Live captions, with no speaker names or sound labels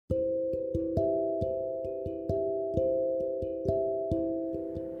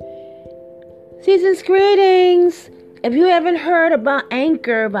Season's greetings! If you haven't heard about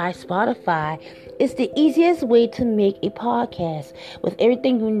Anchor by Spotify, it's the easiest way to make a podcast with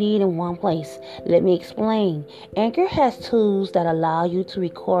everything you need in one place. Let me explain. Anchor has tools that allow you to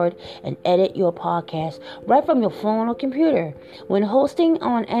record and edit your podcast right from your phone or computer. When hosting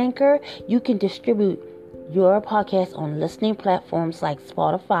on Anchor, you can distribute your podcast on listening platforms like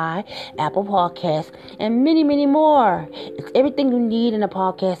Spotify, Apple Podcasts, and many, many more. It's everything you need in a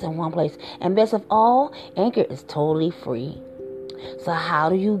podcast in one place. And best of all, Anchor is totally free. So how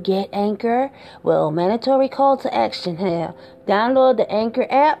do you get Anchor? Well, mandatory call to action here. Download the Anchor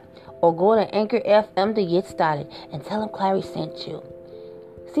app or go to Anchor FM to get started and tell them Clary sent you.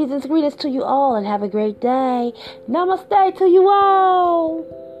 Season's greetings to you all and have a great day. Namaste to you all.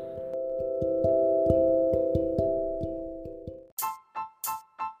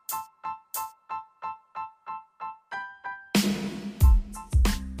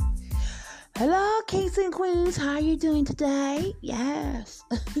 Hello, kings and queens. How are you doing today? Yes.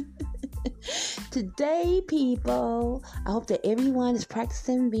 Today, people, I hope that everyone is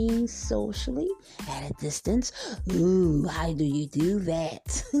practicing being socially at a distance. Ooh, how do you do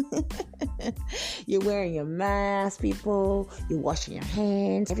that? You're wearing your mask, people. You're washing your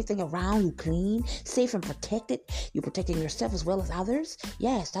hands. Everything around you clean, safe and protected. You're protecting yourself as well as others.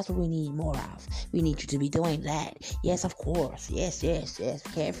 Yes, that's what we need more of. We need you to be doing that. Yes, of course. Yes.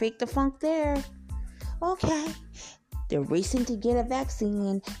 Can't fake the funk there. Okay. They're racing to get a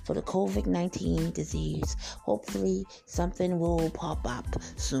vaccine for the COVID-19 disease. Hopefully, something will pop up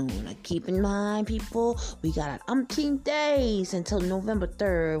soon. Keep in mind, people, we got an umpteen days until November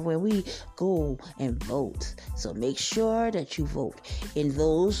 3rd when we go and vote. So make sure that you vote. And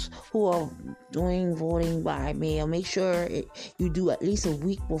those who are doing voting by mail, make sure you do at least a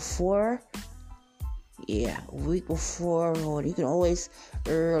week before. Yeah, a week before voting. You can always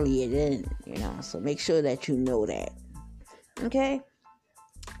early it in, so make sure that you know that. Okay?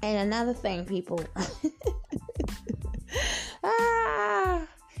 And another thing, people.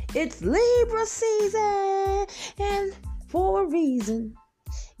 It's Libra season. And for a reason.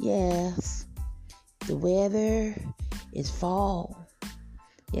 Yes. The weather is fall.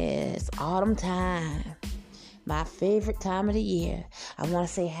 Yes, autumn time. My favorite time of the year. I want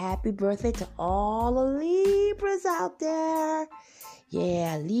to say happy birthday to all the Libras out there.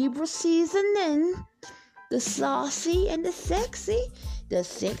 Yeah, Libra seasoning. The saucy and the sexy. The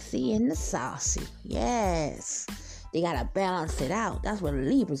sexy and the saucy. Yes. They got to balance it out. That's what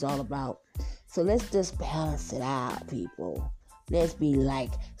Libra's all about. So let's just balance it out, people. Let's be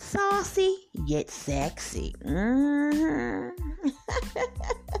like saucy yet sexy. I'm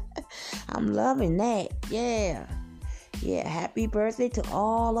loving that. Yeah. Yeah, happy birthday to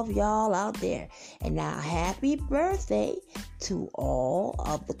all of y'all out there. And now, happy birthday to all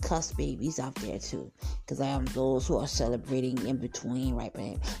of the cuss babies out there, too. Because I am those who are celebrating in between, right,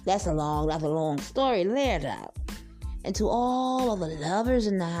 man? That's a long story later. And to all of the lovers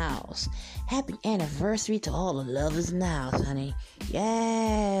in the house, happy anniversary to all the lovers in the house, honey.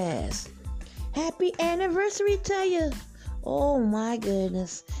 Yes. Happy anniversary to you. Oh, my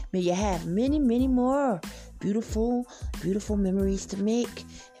goodness. May you have many, many more beautiful memories to make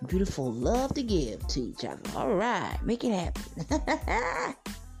and beautiful love to give to each other. All right, make it happen.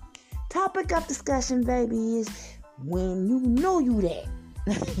 Topic of discussion, baby, is when you know you that.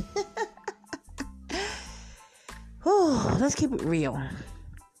 Let's keep it real.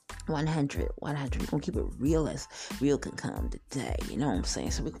 100. We're going to keep it real as real can come today. You know what I'm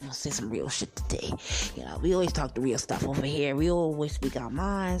saying? So we're going to say some real shit today. We always talk the real stuff over here. We always speak our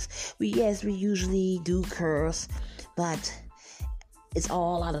minds. We usually do curse, but it's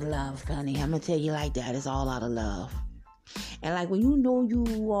all out of love, honey. I'm going to tell you like that. It's all out of love. And like when you know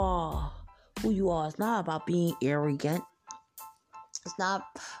you are who you are, it's not about being arrogant. It's not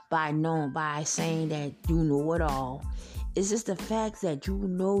by saying that you know it all. It's just the fact that you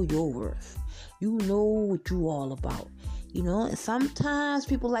know your worth. You know what you all about. And sometimes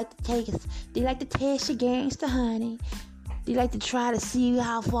people like to test your gangster, honey. They like to try to see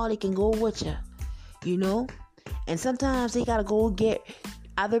how far they can go with you. And sometimes they gotta go get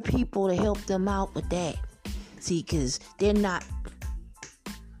other people to help them out with that. See, because they're not,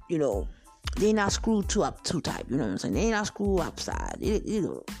 they're not screwed too tight. You know what I'm saying? They're not screwed upside. They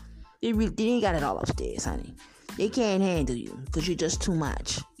ain't got it all upstairs, honey. They can't handle you because you're just too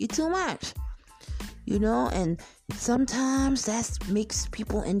much. You're too much. And sometimes that makes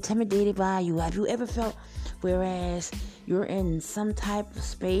people intimidated by you. Have you ever felt whereas you're in some type of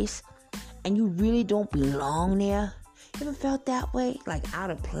space and you really don't belong there? You ever felt that way? Like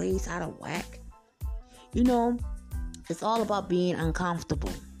out of place, out of whack? It's all about being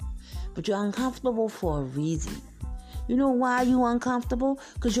uncomfortable. But you're uncomfortable for a reason. You know why you uncomfortable?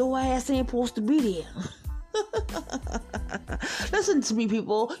 Because your ass ain't supposed to be there. Listen to me,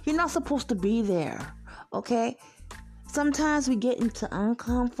 people. You're not supposed to be there. Okay? Sometimes we get into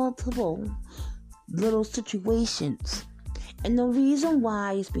uncomfortable little situations. And the reason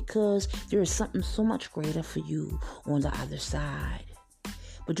why is because there is something so much greater for you on the other side.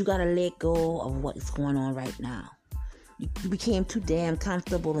 But you got to let go of what is going on right now. You became too damn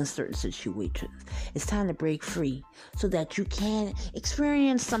comfortable in certain situations. It's time to break free so that you can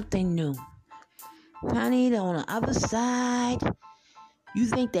experience something new. Honey, on the other side, you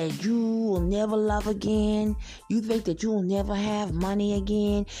think that you will never love again. You think that you will never have money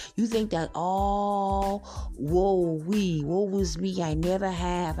again. You think that, woe is me. I never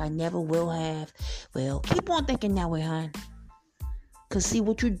have. I never will have. Well, keep on thinking that way, hon. Because see,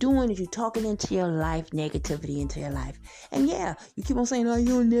 what you're doing is you're talking into your life, negativity into your life. And yeah, you keep on saying,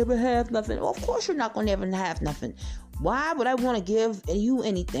 you'll never have nothing. Well, of course you're not going to ever have nothing. Why would I want to give you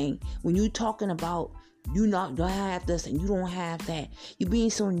anything when you're talking about you don't have this and you don't have that? You're being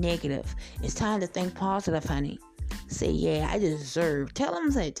so negative. It's time to think positive, honey. Say, yeah, I deserve. Tell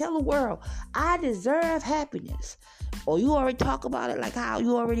the world, I deserve happiness. Or you already talk about it like how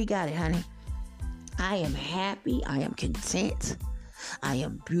you already got it, honey. I am happy. I am content. I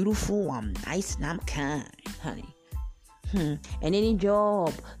am beautiful, I'm nice, and I'm kind, honey. And any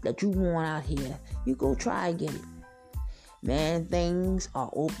job that you want out here, you go try and get it. Man, things are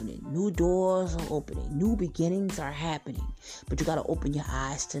opening. New doors are opening. New beginnings are happening. But you got to open your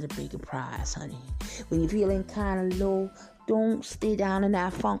eyes to the bigger prize, honey. When you're feeling kind of low, don't stay down in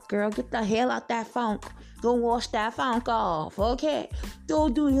that funk, girl. Get the hell out that funk. Go wash that funk off, okay?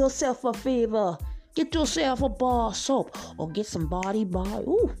 Don't do yourself a favor. Get yourself a bar soap or get some body.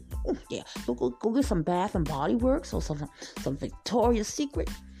 Ooh, yeah. Go get some Bath and Body Works or some Victoria's Secret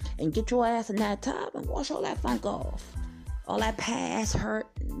and get your ass in that tub and wash all that funk off. All that past hurt,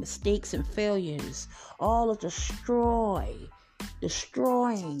 mistakes, and failures. All of destroying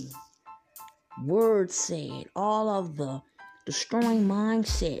words said. All of the destroying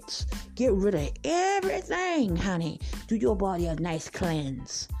mindsets. Get rid of everything, honey. Do your body a nice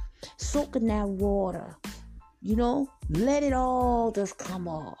cleanse. Soak in that water, let it all just come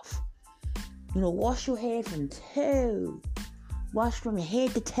off. Wash your head from toe. Wash from your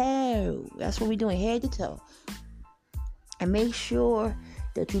head to toe. That's what we're doing, head to toe. And make sure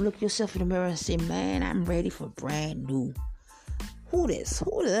that you look yourself in the mirror and say, man, I'm ready for brand new. Who this?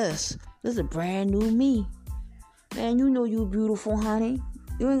 This is a brand new me. Man, you know you beautiful, honey.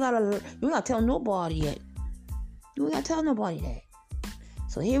 You ain't gotta tell nobody yet. You ain't gotta tell nobody that.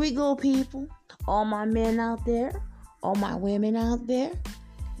 So here we go, people. All my men out there, all my women out there.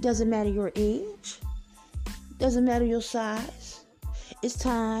 Doesn't matter your age. Doesn't matter your size. It's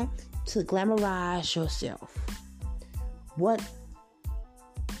time to glamorize yourself. What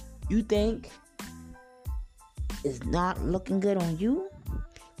you think is not looking good on you,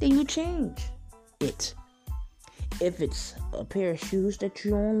 then you change it. If it's a pair of shoes that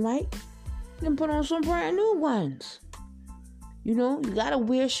you don't like, then put on some brand new ones. You gotta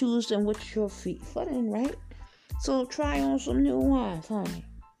wear shoes in which your feet fit in, right? So try on some new ones, honey.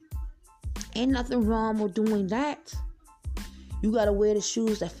 Ain't nothing wrong with doing that. You gotta wear the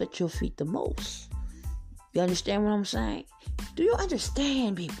shoes that fit your feet the most. You understand what I'm saying? Do you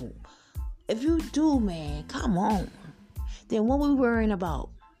understand, people? If you do, man, come on. Then what we worrying about?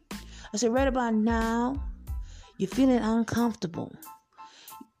 I said, right about now, you're feeling uncomfortable.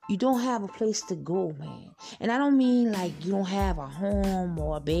 You don't have a place to go, man. And I don't mean like you don't have a home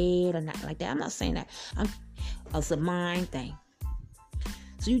or a bed or nothing like that. I'm not saying that. It's a mind thing.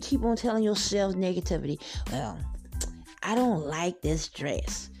 So you keep on telling yourself negativity. Well, I don't like this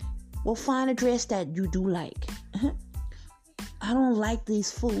dress. Well, find a dress that you do like. I don't like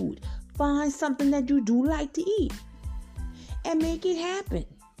this food. Find something that you do like to eat. And make it happen.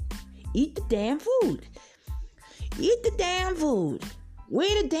 Eat the damn food. Eat the damn food.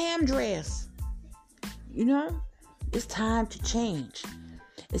 Wear the damn dress. It's time to change.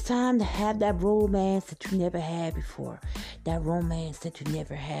 It's time to have that romance that you never had before. That romance that you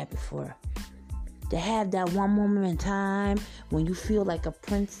never had before. To have that one moment in time when you feel like a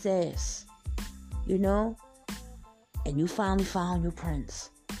princess. And you finally found your prince.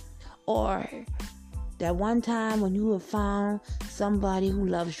 Or that one time when you have found somebody who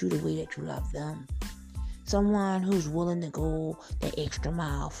loves you the way that you love them. Someone who's willing to go the extra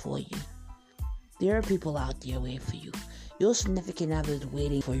mile for you. There are people out there waiting for you. Your significant other is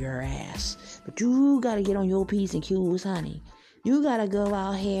waiting for your ass. But you gotta get on your P's and Q's, honey. You gotta go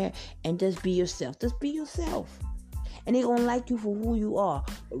out here and just be yourself. Just be yourself. And they're going to like you for who you are.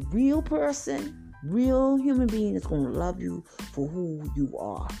 A real person, real human being is going to love you for who you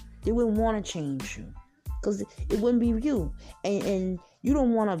are. They wouldn't want to change you because it wouldn't be you. And you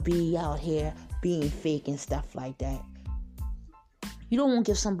don't want to be out here being fake and stuff like that. You don't want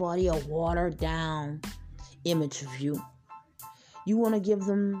to give somebody a watered down image of you. You want to give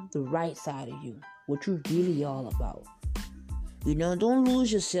them the right side of you, what you're really all about. Don't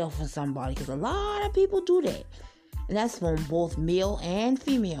lose yourself in somebody, because a lot of people do that. And that's from both male and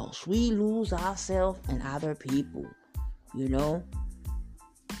females. We lose ourselves in other people,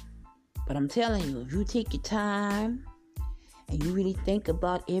 But I'm telling you, if you take your time and you really think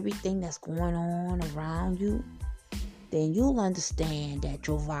about everything that's going on around you, then you'll understand that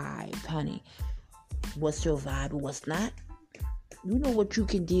your vibe, honey, what's your vibe and what's not. You know what you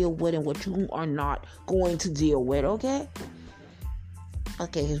can deal with and what you are not going to deal with, okay?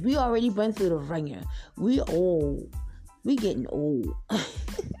 Okay, because we already been through the ringer. We old. We getting old.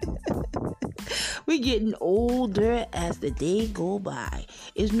 We getting older as the day go by.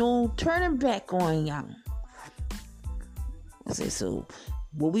 There's no turning back on young. I say, so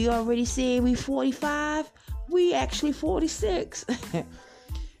what we already said we 45, we actually 46.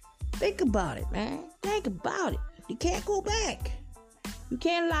 Think about it, man. Think about it. You can't go back. You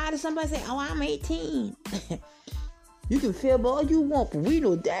can't lie to somebody and say, oh, I'm 18. You can feel all you want, but we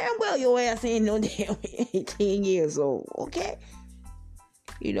know damn well your ass ain't no damn 18 years old, okay?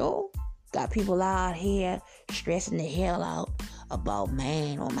 Got people out here stressing the hell out about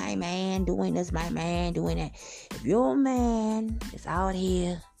man, or my man doing this, my man doing that. If your man is out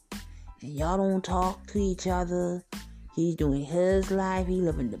here and y'all don't talk to each other, he's doing his life, he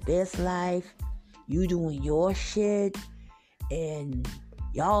living the best life, you doing your shit, and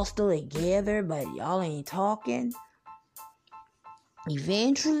y'all still together, but y'all ain't talking,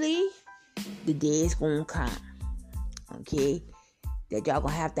 eventually, the day is gonna come, okay? That y'all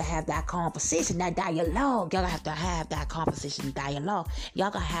gonna have to have that conversation, that dialogue. Y'all gonna have to have that conversation, dialogue. Y'all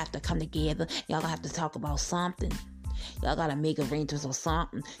gonna have to come together. Y'all gonna have to talk about something. Y'all gotta make arrangements or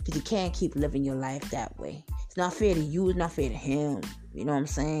something, because you can't keep living your life that way. It's not fair to you. It's not fair to him. You know what I'm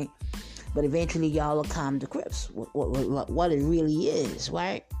saying? But eventually, y'all will come to grips with what it really is,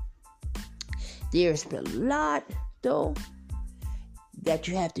 right? There's a lot, though, that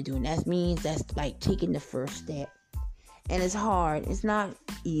you have to do, and that means that's like taking the first step. And it's hard. It's not an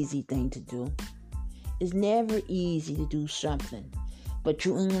easy thing to do. It's never easy to do something, but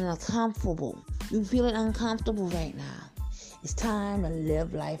you're uncomfortable. You're feeling uncomfortable right now. It's time to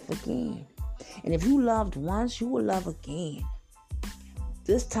live life again. And if you loved once, you will love again.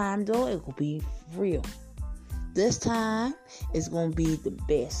 This time, though, it will be real. This time is going to be the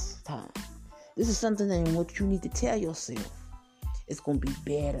best time. This is something that what you need to tell yourself. It's going to be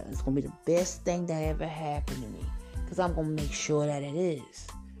better. It's going to be the best thing that ever happened to me. Because I'm going to make sure that it is.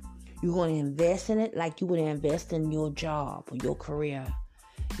 You're going to invest in it like you would invest in your job or your career.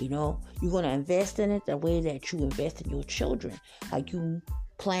 You're going to invest in it the way that you invest in your children. Like you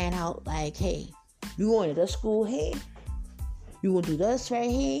plan out like, hey, you going to this school, hey, you going to do this right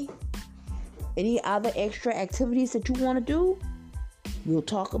here. Any other extra activities that you want to do, we'll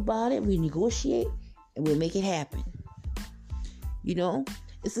talk about it, we negotiate, and we'll make it happen.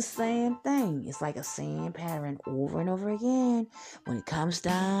 It's the same thing. It's like a same pattern over and over again. When it comes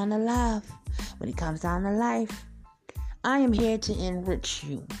down to life, I am here to enrich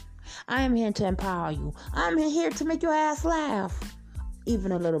you. I am here to empower you. I'm here to make your ass laugh,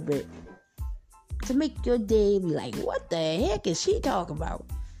 even a little bit. To make your day be like, what the heck is she talking about?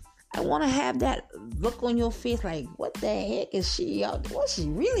 I want to have that look on your face like, what the heck is she out? What's she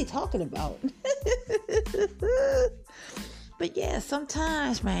really talking about? But yeah,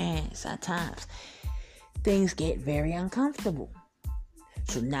 sometimes things get very uncomfortable.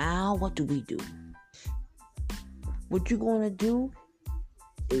 So now what do we do? What you're going to do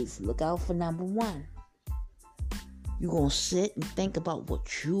is look out for number one. You're going to sit and think about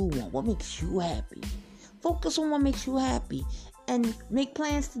what you want, what makes you happy. Focus on what makes you happy and make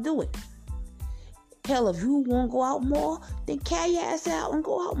plans to do it. Hell, if you want to go out more, then carry your ass out and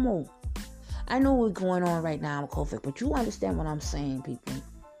go out more. I know what's going on right now with COVID, but you understand what I'm saying, people.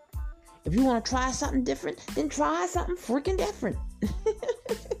 If you want to try something different, then try something freaking different.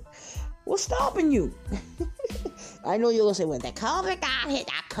 What's stopping you? I know you're going to say, well, the COVID out here,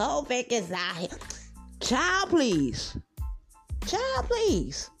 the COVID is out here. Child, please.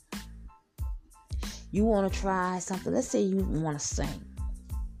 You want to try something. Let's say you want to sing.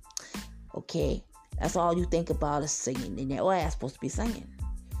 Okay? That's all you think about is singing. And your ass supposed to be singing.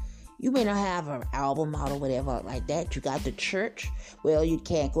 You may not have an album out or whatever like that. You got the church. Well, you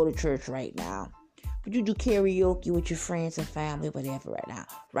can't go to church right now. But you do karaoke with your friends and family, whatever right now.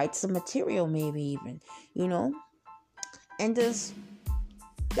 Write some material maybe even, and just,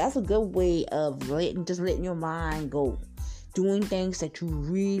 that's a good way of letting your mind go. Doing things that you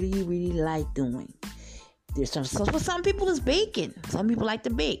really, really like doing. There's some people is baking. Some people like to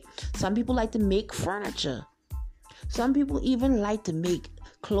bake. Some people like to make furniture. Some people even like to make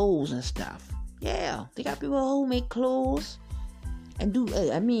clothes and stuff. Yeah, they got people who make clothes and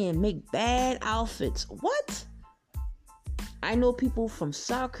make bad outfits. What? I know people from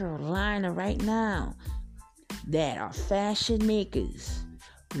South Carolina right now that are fashion makers,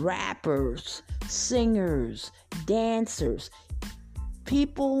 rappers, singers, dancers.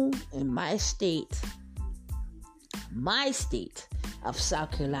 People in my state of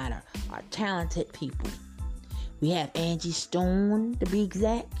South Carolina are talented people. We have Angie Stone, to be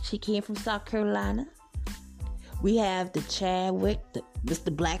exact. She came from South Carolina. We have the Chadwick,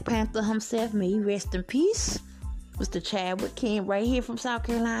 Mr. Black Panther himself. May he rest in peace. Mr. Chadwick came right here from South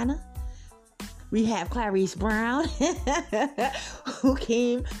Carolina. We have Clarice Brown, who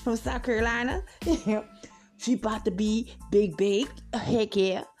came from South Carolina. She about to be big. Heck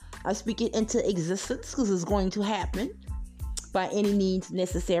yeah. I'm speaking into existence because it's going to happen by any means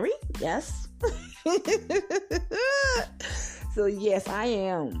necessary. Yes. So yes, I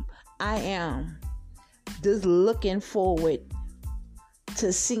am just looking forward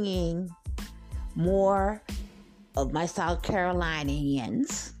to seeing more of my South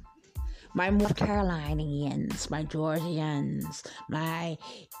Carolinians, my North Carolinians, my Georgians, my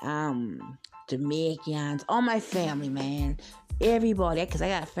Jamaicans, all my family, man. Everybody, because I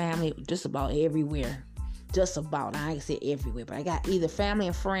got family just about everywhere. Just about. I ain't say everywhere, but I got either family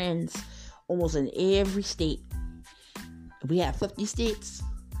and friends almost in every state. We have 50 states.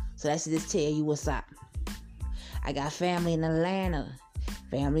 So that should just tell you what's up. I got family in Atlanta,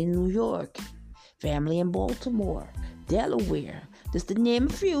 family in New York, family in Baltimore, Delaware, just to name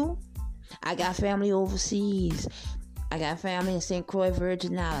a few. I got family overseas. I got family in St. Croix,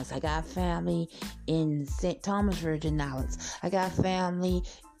 Virgin Islands. I got family in St. Thomas, Virgin Islands. I got family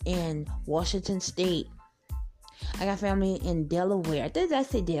in Washington State. I got family in Delaware. Did I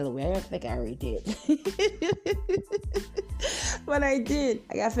say Delaware? I think I already did. But I did.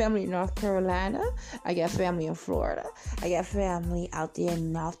 I got family in North Carolina. I got family in Florida. I got family out there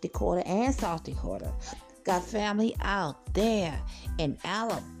in North Dakota and South Dakota. Got family out there in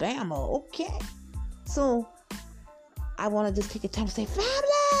Alabama. Okay. So I want to just take a time to say,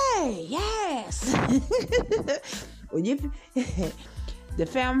 family! Yes! The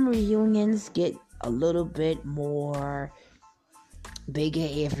family reunions get a little bit more bigger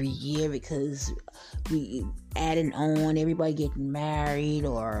every year because we adding on, everybody getting married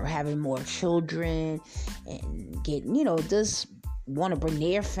or having more children and getting, just want to bring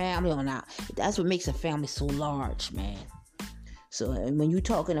their family on out. That's what makes a family so large, man. So when you're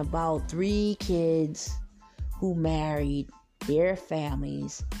talking about 3 kids who married their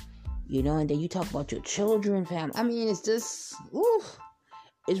families, and then you talk about your children, family. I mean, it's just,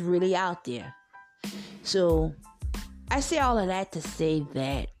 it's really out there. So I say all of that to say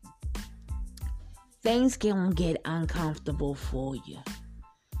that things can get uncomfortable for you,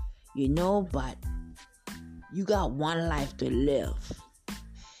 but you got one life to live.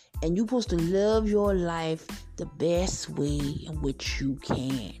 And you're supposed to live your life the best way in which you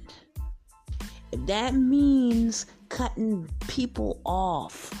can. If that means cutting people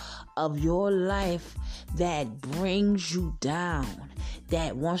off of your life that brings you down,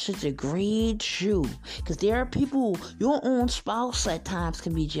 that wants to degrade you, because there are people, your own spouse at times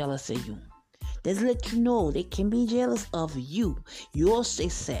can be jealous of you. Just let you know they can be jealous of you, your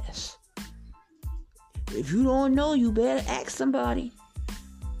success. If you don't know, you better ask somebody.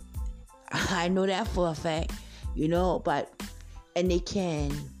 I know that for a fact, and they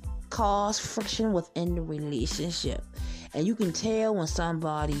can cause friction within the relationship. And you can tell when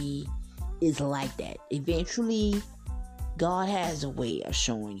somebody is like that. Eventually, God has a way of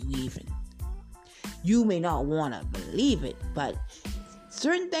showing you even. You may not want to believe it, but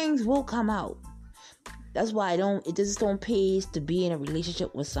certain things will come out. That's why it just don't pay to be in a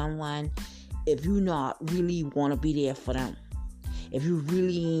relationship with someone if you not really want to be there for them. If you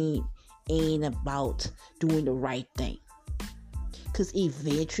really ain't about doing the right thing. Because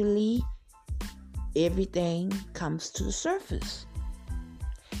eventually, everything comes to the surface.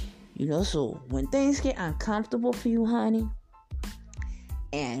 So when things get uncomfortable for you, honey,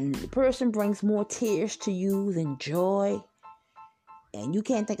 and the person brings more tears to you than joy, and you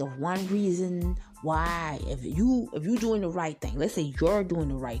can't think of one reason why, if you're doing the right thing, let's say you're doing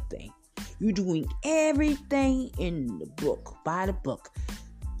the right thing, you're doing everything in the book, by the book,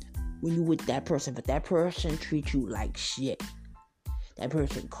 when you with that person, but that person treats you like shit. That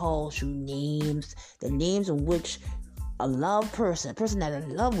person calls you names, the names in which a person that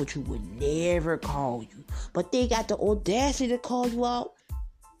in love with you would never call you. But they got the audacity to call you out.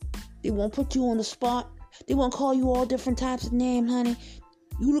 They won't put you on the spot. They won't call you all different types of names, honey.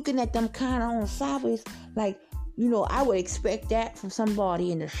 You looking at them kind of on sideways like, I would expect that from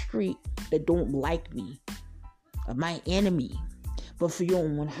somebody in the street that don't like me, or my enemy. But for your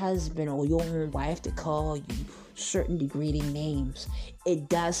own husband or your own wife to call you certain degrading names, it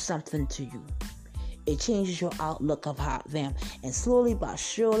does something to you. It changes your outlook about them. And slowly but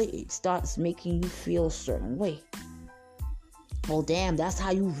surely, it starts making you feel a certain way. Oh, damn, that's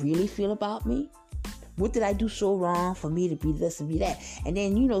how you really feel about me? What did I do so wrong for me to be this and be that? And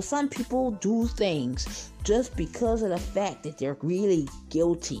then, some people do things just because of the fact that they're really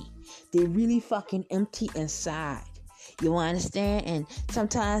guilty. They're really fucking empty inside. You understand? And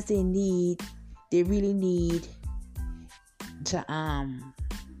sometimes they really need to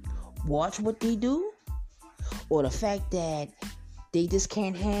watch what they do, or the fact that they just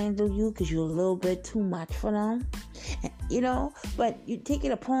can't handle you because you're a little bit too much for them. But you take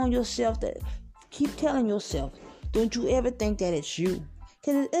it upon yourself to keep telling yourself, don't you ever think that it's you,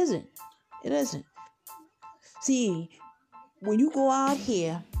 because it isn't. It isn't. See, when you go out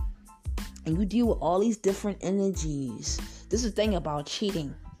here and you deal with all these different energies, this is the thing about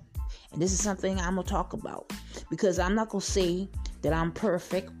cheating. And this is something I'm going to talk about. Because I'm not going to say that I'm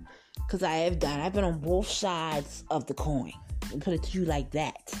perfect. Because I've been on both sides of the coin. And put it to you like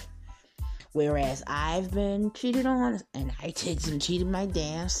that. Whereas I've been cheated on. And I cheated my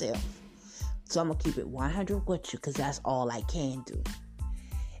damn self. So I'm going to keep it 100 with you. Because that's all I can do.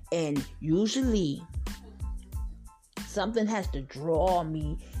 And usually, something has to draw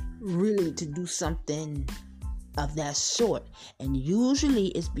me really to do something of that sort. And usually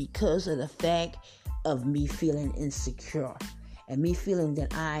it's because of the fact of me feeling insecure and me feeling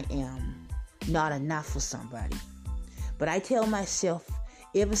that I am not enough for somebody. But I tell myself,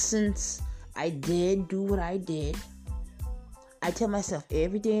 ever since I did do what I did, I tell myself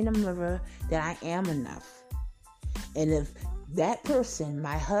every day in the mirror that I am enough. And if that person,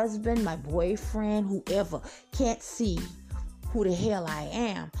 my husband, my boyfriend, whoever, can't see who the hell I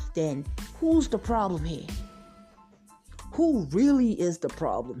am, then who's the problem here? Who really is the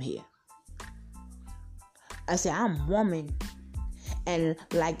problem here? I say, I'm woman. And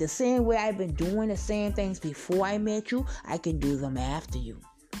like the same way I've been doing the same things before I met you, I can do them after you.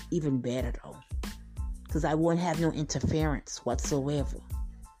 Even better though. Because I wouldn't have no interference whatsoever.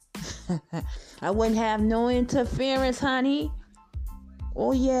 I wouldn't have no interference, honey.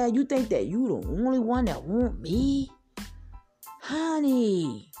 Oh yeah, you think that you the only one that want me?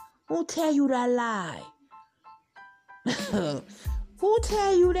 Honey, who tell you that lie? Who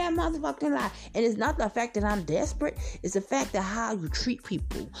tell you that motherfucking lie? And it's not the fact that I'm desperate. It's the fact that how you treat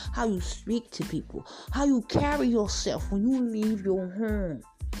people, how you speak to people, how you carry yourself when you leave your home.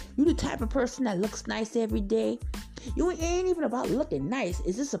 You the type of person that looks nice every day. You ain't even about looking nice.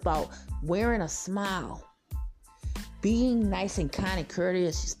 It's just about wearing a smile. Being nice and kind and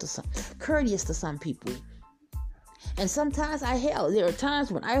courteous to some people. And sometimes there are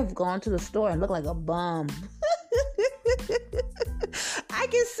times when I have gone to the store and look like a bum. I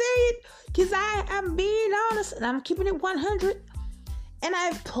can say it because I'm being honest and I'm keeping it 100. And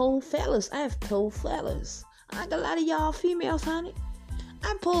I've told fellas. Like a lot of y'all females, honey.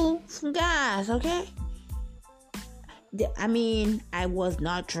 I pulled some guys, okay? I mean, I was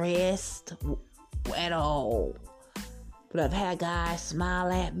not dressed at all. But I've had guys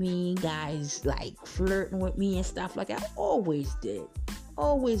smile at me, guys like flirting with me and stuff like that. I always did.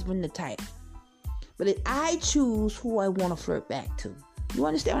 Always been the type. But I choose who I want to flirt back to. You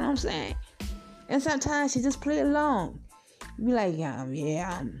understand what I'm saying? And sometimes you just play along. You be like,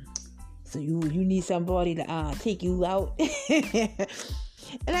 so you need somebody to take you out.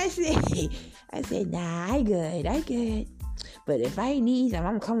 And I said, nah, I good. But if I need them,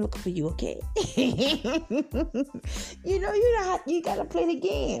 I'm gonna come look for you, okay? You know, you gotta play the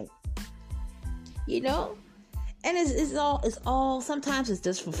game. You know? And it's all sometimes it's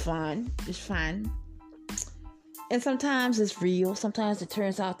just for fun. It's fun. And sometimes it's real. Sometimes it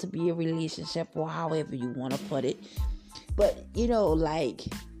turns out to be a relationship or however you want to put it. But, like,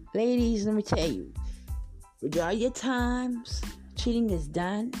 ladies, let me tell you, majority of times cheating is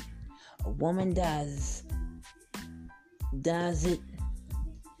done. A woman does it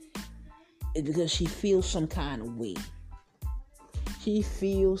because she feels some kind of way. She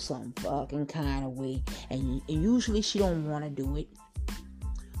feels some fucking kind of way. And usually she don't want to do it.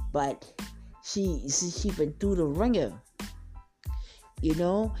 But she been through the ringer.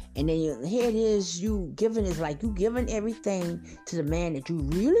 And then here it is, you giving everything to the man that you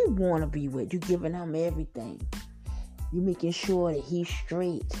really want to be with. You giving him everything. You making sure that he's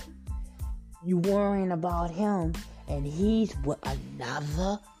straight. You worrying about him, and he's with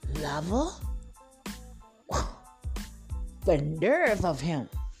another lover. The nerve of him.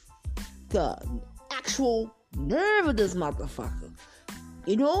 The actual nerve of this motherfucker.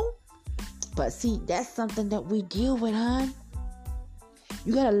 But see, that's something that we deal with, hon.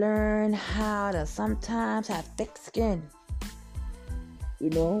 You gotta learn how to sometimes have thick skin.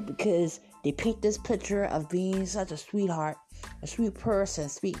 Because they paint this picture of being such a sweetheart, a sweet person,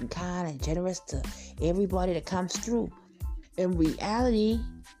 sweet and kind and generous to everybody that comes through. In reality,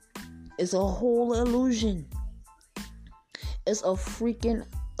 it's a whole illusion. It's a freaking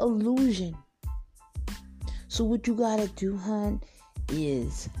illusion. So what you gotta do, hon,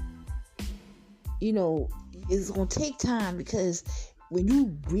 is, it's gonna take time, because when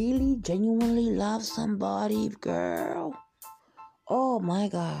you really genuinely love somebody, girl, oh my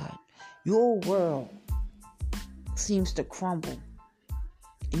God, your world seems to crumble.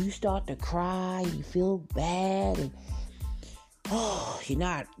 And you start to cry, you feel bad, and you're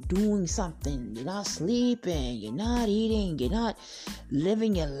not doing something, you're not sleeping, you're not eating, you're not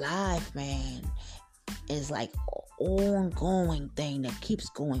living your life, man. It's like an ongoing thing that keeps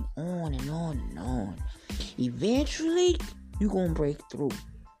going on and on and on. Eventually, you're going to break through.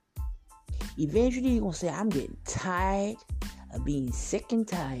 Eventually, you're going to say, I'm getting tired of being sick and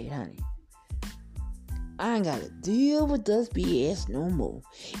tired, honey. I ain't got to deal with this BS no more.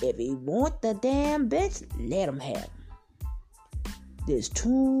 If he want the damn bitch, let him have him. There's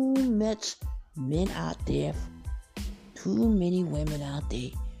too much men out there, too many women out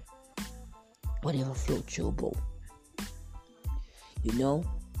there. Whatever floats your boat.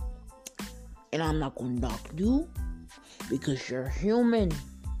 And I'm not going to knock you, because you're human.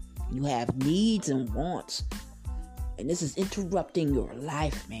 You have needs and wants. And this is interrupting your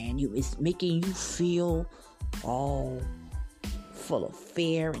life, man. It's making you feel all full of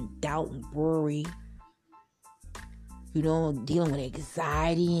fear and doubt and worry. Dealing with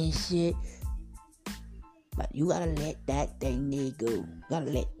anxiety and shit. But you gotta let that thing there go.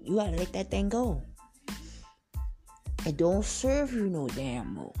 You gotta let that thing go. It don't serve you no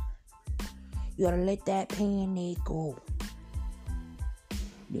damn more. You gotta let that pain there go.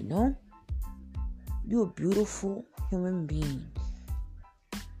 You're a beautiful human being.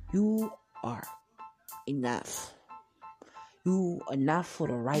 You are enough. You are enough for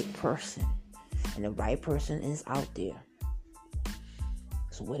the right person. And the right person is out there.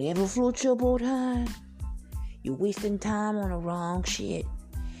 So whatever floats your boat, hon, you're wasting time on the wrong shit.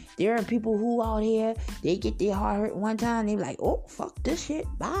 There are people who out here, they get their heart hurt one time, they be like, oh, fuck this shit,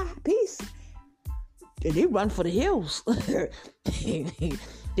 bye, peace. And they run for the hills.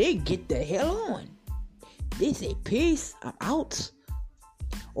 They get the hell on. They say, peace, I'm out.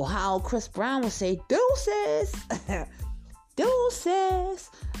 Or how Chris Brown would say, deuces. Deuces.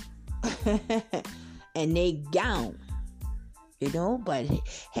 And they gone. But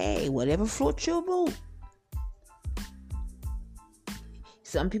hey, whatever floats your boat.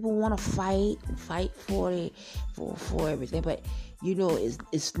 Some people want to fight for everything, but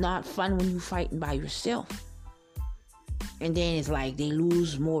it's not fun when you fighting by yourself. And then it's like they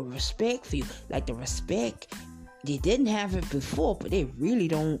lose more respect for you. Like the respect, they didn't have it before, but they really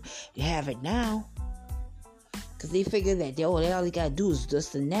don't have it now. Because they figure that all they got to do is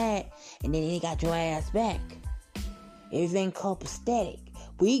this and that, and then they got your ass back. Everything copacetic.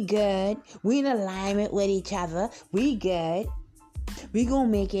 We good. We in alignment with each other. We good. We gonna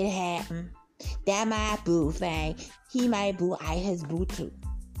make it happen. That my boo thing. He my boo. I his boo too.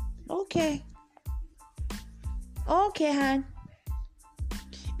 Okay, hon.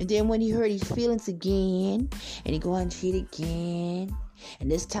 And then when he hurt his feelings again, and he go and cheat again,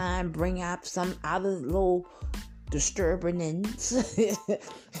 and this time bring up some other little disturbance,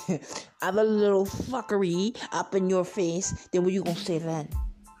 other little fuckery up in your face, then what you gonna say then?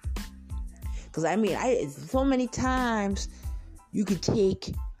 Because so many times you could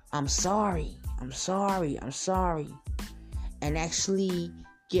take I'm sorry, and actually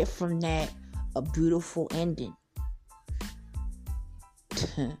get from that a beautiful ending.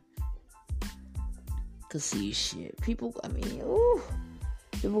 Cause see shit, people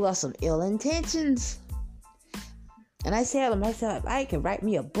got some ill intentions. And I said to myself, if I could write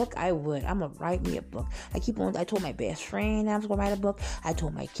me a book, I would. I'm gonna write me a book. I told my best friend I was gonna write a book. I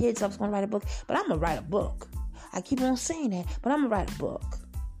told my kids I was gonna write a book. But I'm gonna write a book. I keep on saying that, but I'm gonna write a book.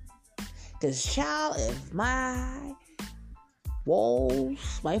 Cause child, if my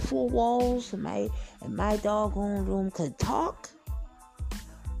walls, my four walls, and my doggone room could talk,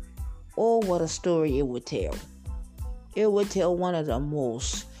 Oh, what a story it would tell. It would tell one of the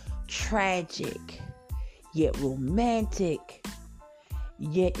most tragic, yet romantic,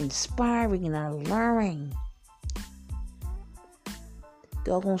 yet inspiring and alluring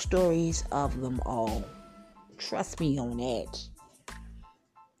doggone stories of them all. Trust me on that.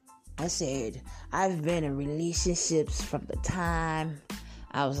 I said, I've been in relationships from the time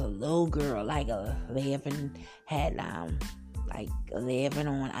I was a little girl, like 11, had like 11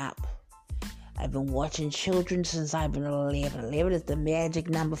 on up. I've been watching children since I've been 11. 11 is the magic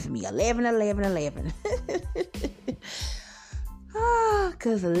number for me. 11, 11, 11.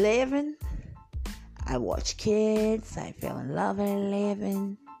 Because 11, I watched kids. I fell in love at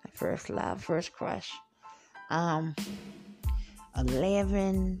 11. My first love, first crush.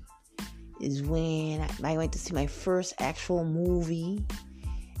 11 is when I went to see my first actual movie.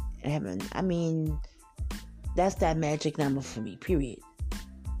 I mean, that's that magic number for me, period.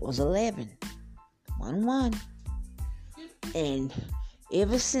 It was 11. 1-1. And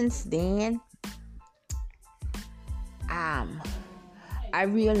ever since then, I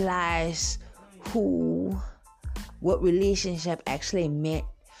realized what relationship actually meant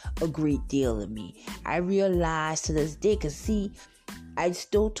a great deal to me. I realized to this day, because see, I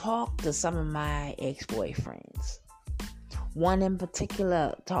still talk to some of my ex-boyfriends. One in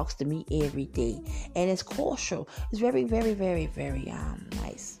particular talks to me every day, and it's cordial. It's very, very, very, very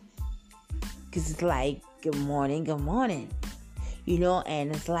nice. Because it's like, good morning, you know,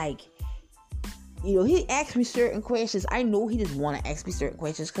 and it's like, you know, he asked me certain questions. I know he just want to ask me certain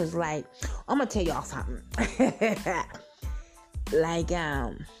questions, because, like, I'm going to tell y'all something. Like,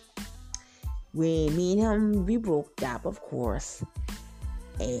 when me and him, we broke up, of course,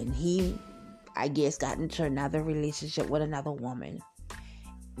 and he, I guess, got into another relationship with another woman.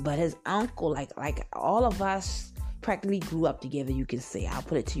 But his uncle, like all of us practically grew up together, you can say. I'll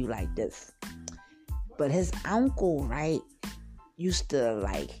put it to you like this. But his uncle, right, used to,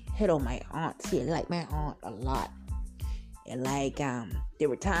 like, hit on my aunt. He liked my aunt a lot. And, like, there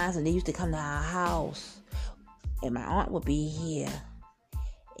were times when they used to come to our house, and my aunt would be here.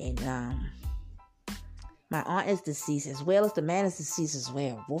 And, my aunt is deceased, as well as the man is deceased as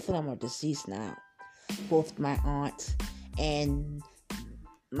well. Both of them are deceased now. Both my aunt and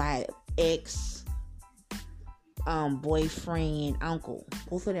my ex boyfriend uncle.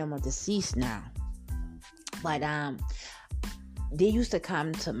 Both of them are deceased now. But they used to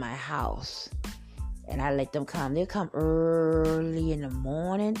come to my house, and I let them come. They'll come early in the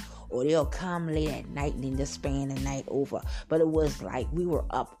morning, or they'll come late at night and then just spend the night over. But it was like we were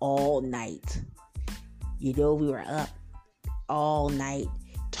up all night. You know, we were up all night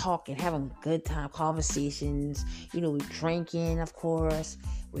talking, having a good time, conversations. You know, we're drinking, of course.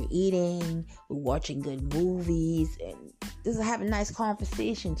 We're eating. We're watching good movies. And just having nice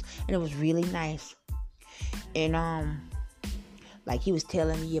conversations. And it was really nice. And, like, he was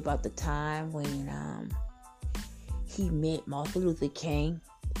telling me about the time when, he met Martin Luther King.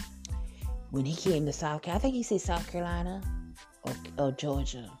 When he came to South Carolina. I think he said South Carolina or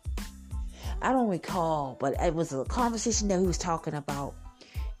Georgia. I don't recall, but it was a conversation that he was talking about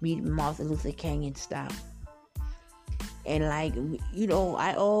meeting Martin Luther King and stuff. And, like, you know,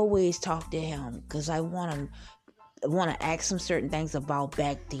 I always talk to him because I want to ask him certain things about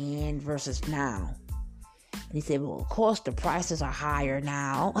back then versus now. And he said, well, of course, the prices are higher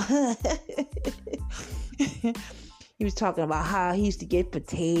now. He was talking about how he used to get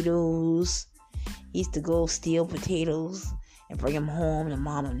potatoes. He used to go steal potatoes and bring them home to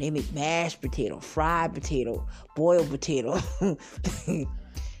mom, and they make mashed potato, fried potato, boiled potato.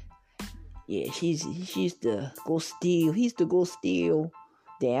 Yeah, he used to go steal. He used to go steal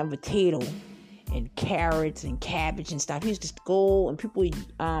damn potato and carrots and cabbage and stuff. He used to go and people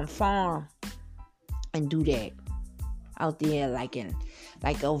farm and do that out there, like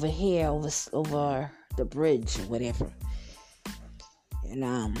over here, over the bridge or whatever.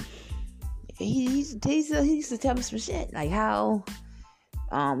 And he used to tell me some shit, like how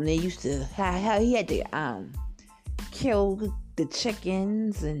they used to how he had to kill the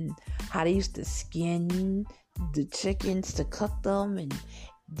chickens, and how they used to skin the chickens to cook them, and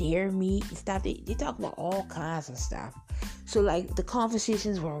deer meat and stuff. They talk about all kinds of stuff. So, like, the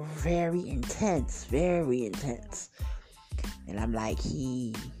conversations were very intense. And I'm like,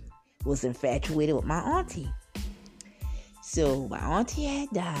 he was infatuated with my auntie. So my auntie had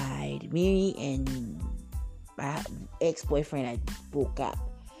died. Me and my ex-boyfriend had broke up.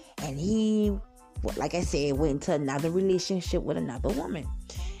 And he, like I said, went into another relationship with another woman.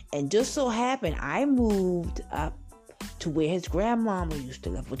 And just so happened, I moved up to where his grandmama used to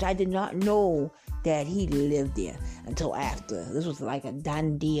live, which I did not know that he lived there until after. This was like a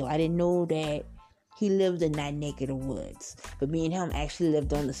done deal. I didn't know that he lived in that neck of the woods. But me and him actually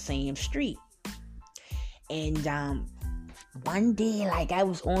lived on the same street. And one day, like, I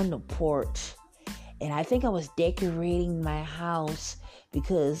was on the porch, and I think I was decorating my house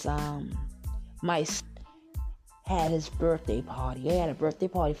because my son had his birthday party. I had a birthday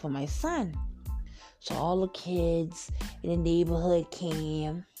party for my son. So all the kids in the neighborhood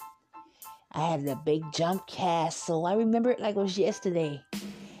came. I had a big jump castle. I remember it like it was yesterday.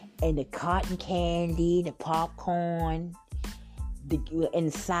 And the cotton candy, the popcorn.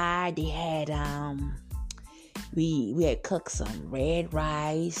 Inside they had we had cooked some red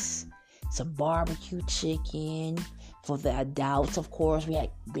rice, some barbecue chicken for the adults. Of course, we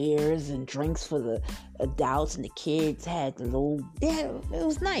had beers and drinks for the adults, and the kids had the little. It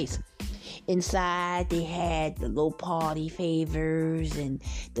was nice. Inside, they had the little party favors, and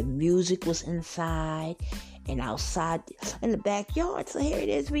the music was inside and outside in the backyard. So here it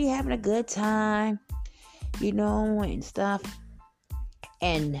is, we having a good time, and stuff.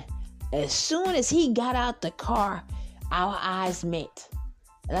 And as soon as he got out the car, our eyes met,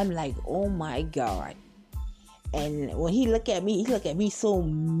 and I'm like, oh my God. And when he looked at me so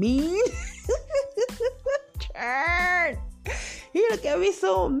mean. Turn. He looked at me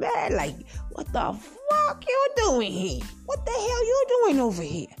so mad, like, what the fuck you doing here? What the hell you doing over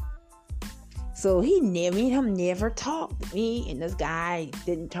here? So me and him never talked. Me and this guy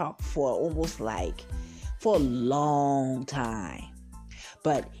didn't talk for a long time.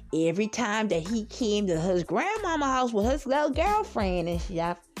 But every time that he came to his grandmama's house with his little girlfriend and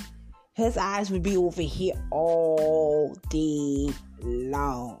stuff, his eyes would be over here all day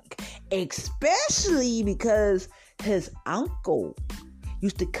long. Especially because his uncle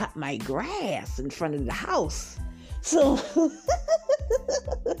used to cut my grass in front of the house. So,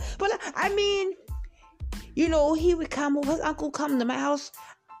 but I mean, he would come over, his uncle come to my house.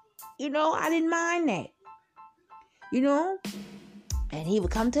 I didn't mind that. And he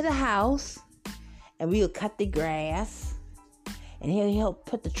would come to the house, and we would cut the grass, and he'll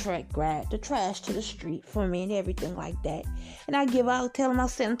put the trash to the street for me and everything like that. And tell him I'll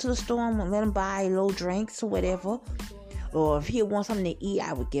send him to the store and let him buy little drinks or whatever. Or if he wants something to eat,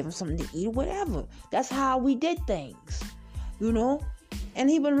 I would give him something to eat or whatever. That's how we did things, And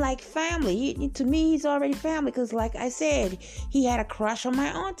he was like family. To me, he's already family because, like I said, he had a crush on my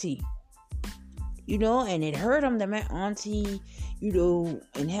auntie. And it hurt him that my auntie,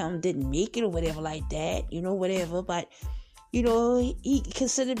 and him didn't make it or whatever like that, whatever. But, he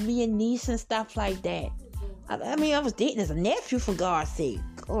considered me a niece and stuff like that. I mean, I was dating as a nephew, for God's sake.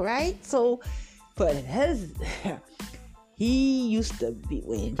 All right? So, but he used to be,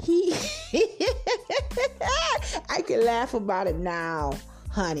 when he, I can laugh about it now,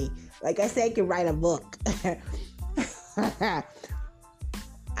 honey. Like I said, I can write a book.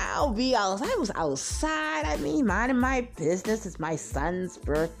 I was outside. I mean, minding my business. It's my son's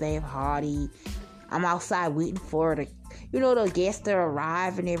birthday party. I'm outside waiting for the guests to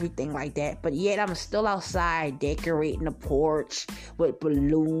arrive and everything like that. But yet I'm still outside decorating the porch with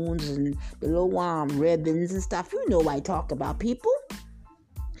balloons and the little ribbons and stuff. You know what I talk about, people.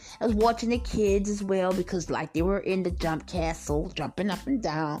 I was watching the kids as well because, like, they were in the jump castle, jumping up and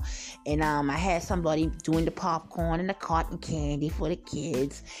down. And I had somebody doing the popcorn and the cotton candy for the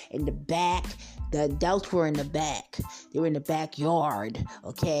kids. In the back, the adults were in the back. They were in the backyard,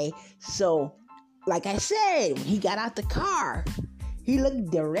 okay? So, like I said, when he got out the car, he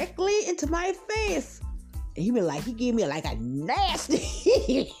looked directly into my face. And he gave me like a nasty...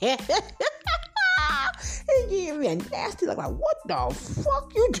 He gave me a nasty look, like, what the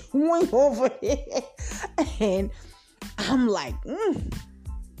fuck you doing over here? And I'm like,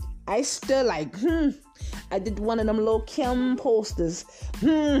 I still like, I did one of them Lil' Kim posters.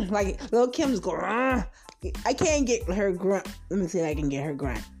 Like, Lil' Kim's go, I can't get her grunt. Let me see if I can get her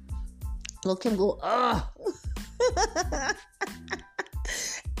grunt. Lil' Kim go,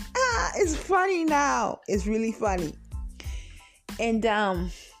 it's funny now. It's really funny.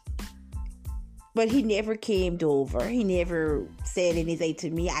 And, but he never came over. He never said anything to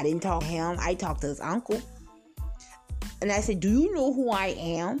me. I didn't talk to him. I talked to his uncle. And I said, do you know who I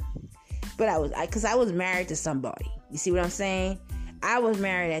am? But because I was married to somebody. You see what I'm saying? I was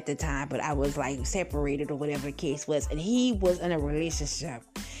married at the time, but I was like separated or whatever the case was. And he was in a relationship,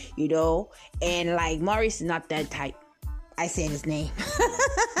 And like, Maurice is not that type. I said his name.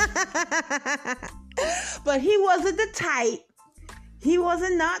 But he wasn't the type. He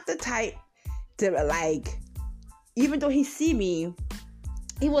wasn't not the type to, like, even though he see me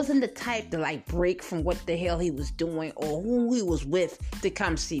he wasn't the type to like break from what the hell he was doing or who he was with to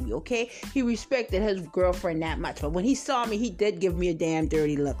come see me, okay? He respected his girlfriend that much. But when he saw me, he did give me a damn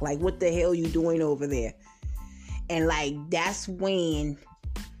dirty look. Like, what the hell you doing over there? And like, that's when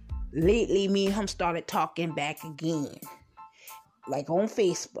lately me and him started talking back again. Like on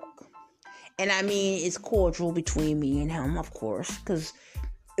Facebook. And I mean, it's cordial between me and him, of course. Because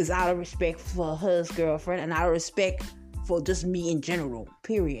it's out of respect for his girlfriend and out of respect for just me in general,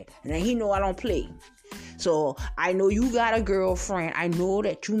 period. And then he know I don't play. So I know you got a girlfriend. I know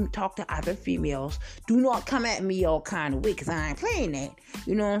that you talk to other females. Do not come at me all kind of way, because I ain't playing that.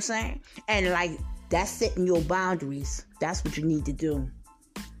 You know what I'm saying? And like, that's setting your boundaries. That's what you need to do.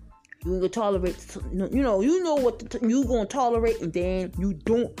 You ain't gonna tolerate, you know what you gonna tolerate, and then you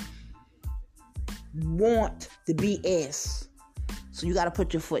don't want the BS. So you gotta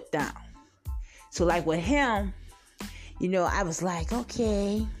put your foot down. So like with him, you know, I was like,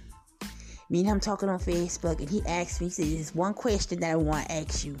 okay. Me and him talking on Facebook, and he asked me, he said, there's one question that I want to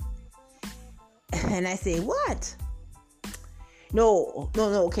ask you. And I said, what? No,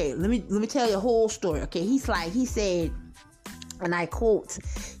 okay, let me tell you a whole story. Okay, he said, and I quote,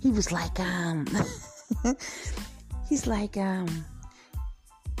 he was like, he's like, I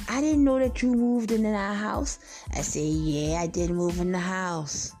didn't know that you moved into our house. I said, yeah, I did move in the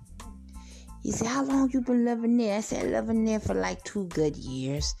house. He said, how long you been living there? I said, living there for like 2 good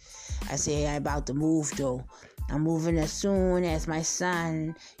years. I said, I'm about to move though. I'm moving as soon as my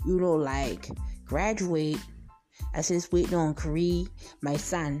son, like graduate. I said, just waiting on Kari, my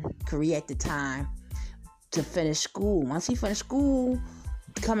son, Kari at the time, to finish school. Once he finished school,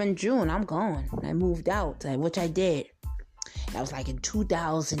 coming June, I'm gone. I moved out, which I did. That was like in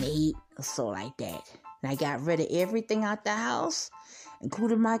 2008 or so like that. And I got rid of everything out the house,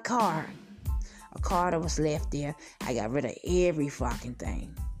 including my car. A car that was left there. I got rid of every fucking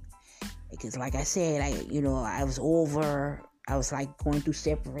thing. Because like I said, I was like going through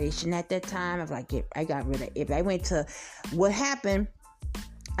separation at that time. I was like, I got rid of it. What happened,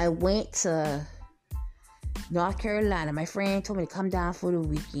 I went to North Carolina. My friend told me to come down for the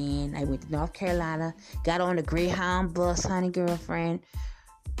weekend. I went to North Carolina, got on the Greyhound bus, honey girlfriend,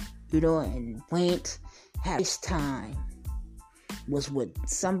 and went, had this time, was with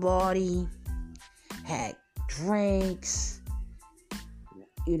somebody, had drinks,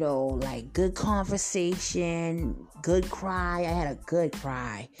 like good conversation, good cry. I had a good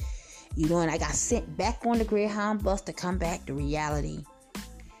cry, and I got sent back on the Greyhound bus to come back to reality.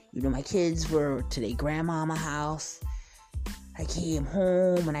 My kids were to their grandmama house. I came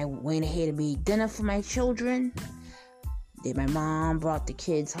home and I went ahead and made dinner for my children. Then my mom brought the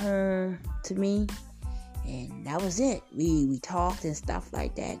kids home to me. And that was it. We talked and stuff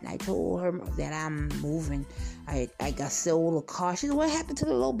like that. And I told her that I'm moving. I got sold a car. She said, what happened to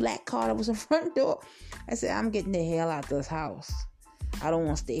the little black car that was in front door? I said, I'm getting the hell out of this house. I don't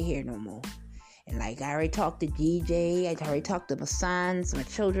want to stay here no more. And like, I already talked to DJ. I already talked to my sons, my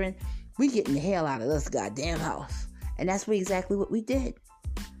children. We getting the hell out of this goddamn house. And that's exactly what we did.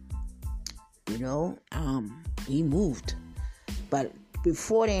 We moved. But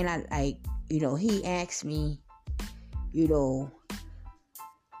before then, he asked me,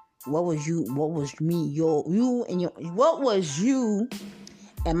 what was you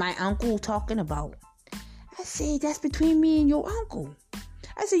and my uncle talking about? I said, that's between me and your uncle.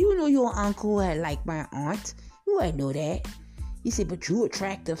 I said, your uncle had like my aunt. You ain't know that. He said, but you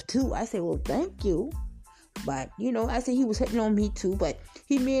attractive too. I said, well, thank you. But, I said he was hitting on me too. But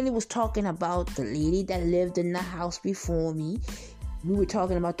he mainly was talking about the lady that lived in the house before me. We were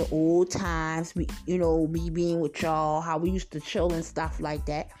talking about the old times, me being with y'all, how we used to chill and stuff like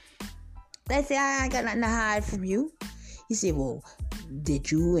that. I said, I ain't got nothing to hide from you. He said, well, did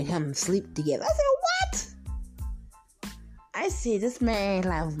you and him sleep together? I said, what? I said, this man,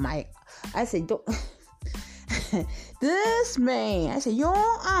 I said, don't, this man, I said, your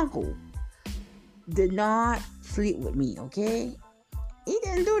uncle did not sleep with me, okay? He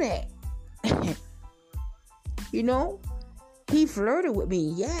didn't do that. He flirted with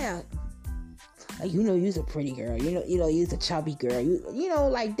me, yeah. Like, you's a pretty girl. You's a chubby girl. You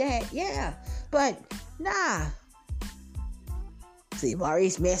like that, yeah. But, nah. See,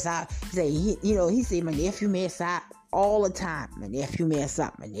 Maurice mess up. He said, my nephew mess up all the time. My nephew mess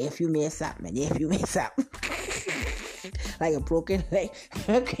up. My nephew mess up. My nephew mess up. Like a broken leg.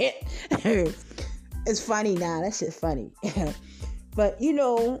 Okay. It's funny now. That shit's funny. But,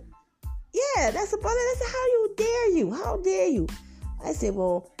 yeah, that's about it. I said, how dare you? I said,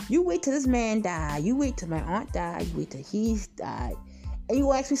 well, you wait till this man die. You wait till my aunt died. You wait till he's died. And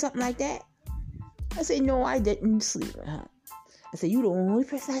you ask me something like that? I said, no, I didn't sleep with her. I said, you the only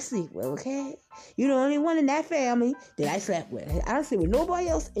person I sleep with, okay? You the only one in that family that I slept with. I don't sleep with nobody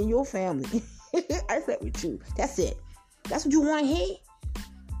else in your family. I slept with you. That's it. That's what you want to hear?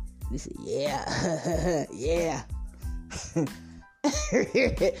 He said, yeah. Yeah. And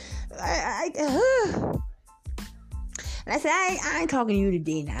I said, I ain't talking to you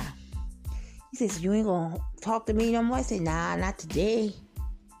today now. He said, so you ain't gonna talk to me no more? I said, nah, not today.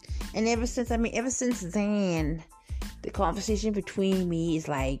 And ever since then, the conversation between me is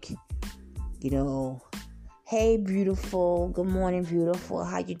like, hey, beautiful, good morning, beautiful,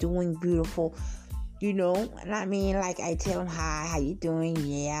 how you doing, beautiful, and I mean, like, I tell him, hi, how you doing,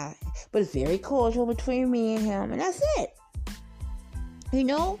 yeah, but it's very cordial between me and him, and that's it,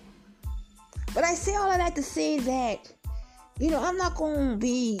 but I say all of that to say that, I'm not gonna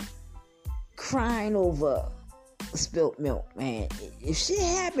be crying over spilt milk, man. If shit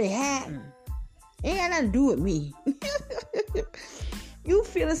happen, it happen. Ain't got nothing to do with me. You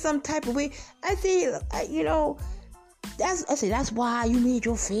feeling some type of way? I say, that's why you made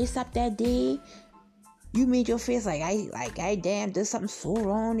your face up that day. You made your face like I damn did something so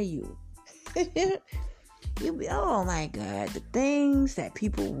wrong to you. You be, oh my God, the things that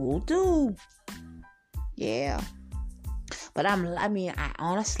people will do. Yeah. But I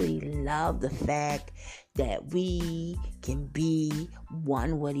honestly love the fact that we can be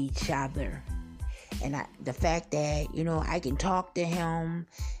one with each other. And the fact that, I can talk to him,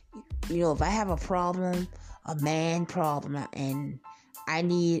 if I have a problem, a man problem, and I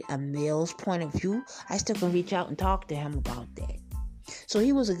need a male's point of view, I still can reach out and talk to him about that. So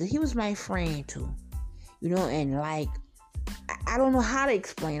he was my friend too, and like, I don't know how to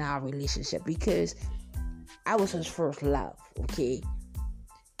explain our relationship because I was his first love, okay?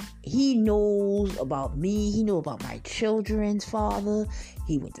 He knows about me. He knows about my children's father.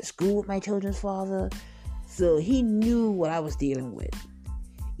 He went to school with my children's father. So he knew what I was dealing with,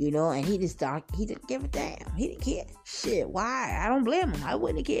 and he didn't give a damn. He didn't care. Shit, why? I don't blame him. I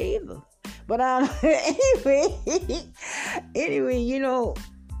wouldn't care either. But anyway,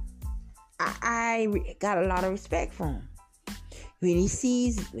 I got a lot of respect for him. When he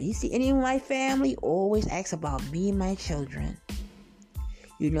see any of my family, always asks about me and my children.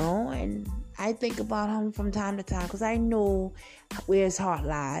 And I think about him from time to time because I know where his heart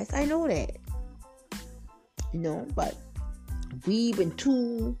lies. I know that. But we've been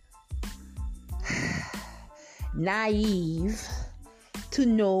too naive to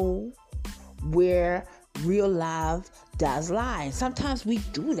know where real love does lie. And sometimes we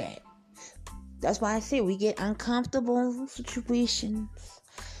do that. That's why I say we get uncomfortable situations.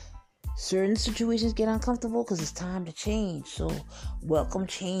 Certain situations get uncomfortable because it's time to change. So, welcome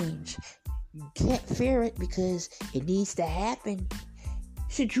change. You can't fear it because it needs to happen.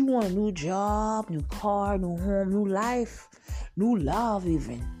 Should you want a new job, new car, new home, new life, new love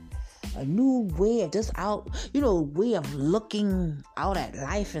even. A new way of way of looking out at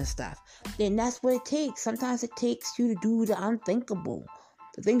life and stuff. Then that's what it takes. Sometimes it takes you to do the unthinkable.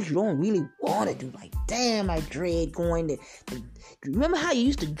 The things you don't really want to do. Like, damn, I dread going to remember how you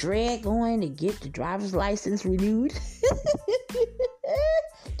used to dread going to get the driver's license renewed?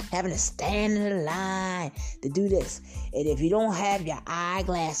 Having to stand in the line to do this. And if you don't have your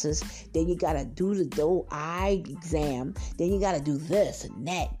eyeglasses, then you got to do the eye exam. Then you got to do this and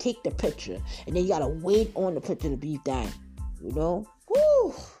that. Take the picture. And then you got to wait on the picture to be done.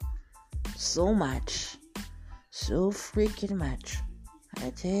 Woo! So much. So freaking much. I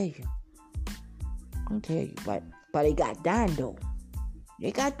tell you. But it got done, though.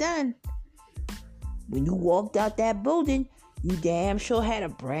 It got done. When you walked out that building, you damn sure had a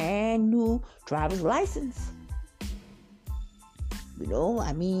brand new driver's license.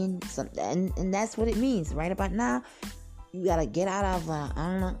 Something, and that's what it means. Right about now, you gotta get out of an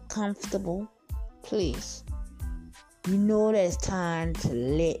uncomfortable place. You know that it's time to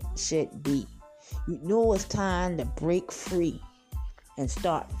let shit be. You know it's time to break free and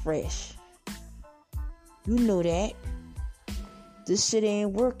start fresh. You know that. This shit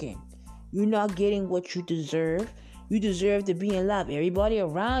ain't working. You're not getting what you deserve. You deserve to be in love. Everybody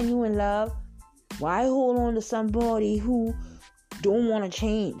around you in love. Why hold on to somebody who don't want to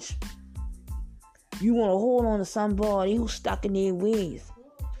change? You want to hold on to somebody who's stuck in their ways.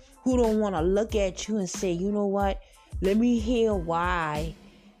 Who don't want to look at you and say, you know what? Let me hear why.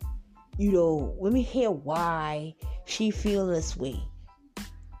 Let me hear why she feel this way.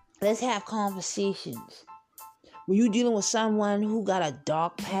 Let's have conversations. When you're dealing with someone who got a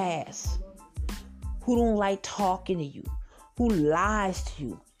dark past, who don't like talking to you, who lies to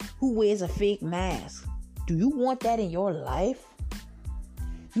you, who wears a fake mask, do you want that in your life?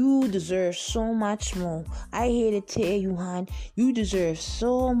 You deserve so much more. I here to tell you, hon, you deserve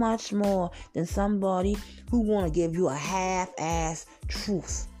so much more than somebody who want to give you a half-ass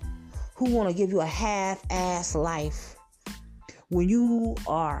truth, who want to give you a half-ass life. When you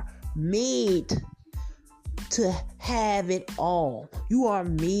are made to have it all, you are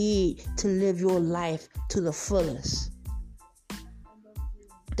made to live your life to the fullest.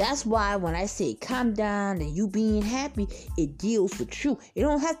 That's why when I say calm down and you being happy, it deals with you. It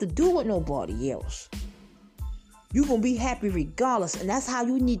don't have to do with nobody else. You're going to be happy regardless, and that's how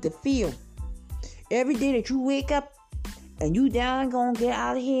you need to feel. Every day that you wake up and you down going to get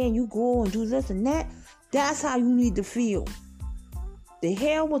out of here and you go and do this and that, that's how you need to feel. The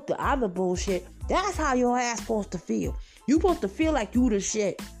hell with the other bullshit. That's how your ass supposed to feel. You supposed to feel like you the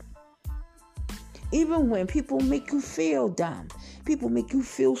shit. Even when people make you feel dumb, people make you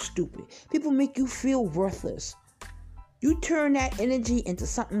feel stupid, people make you feel worthless, you turn that energy into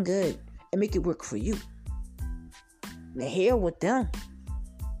something good and make it work for you. The hell with them.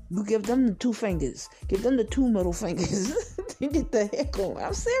 You give them the 2 fingers. Give them the 2 middle fingers. Get the heck on.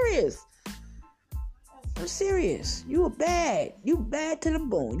 I'm serious. You are bad. You bad to the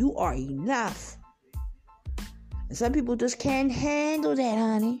bone. You are enough. And some people just can't handle that,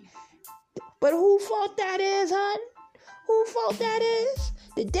 honey. But who fault that is, hon? Who fault that is?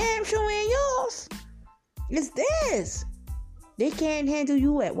 The damn sure ain't yours. It's theirs. They can't handle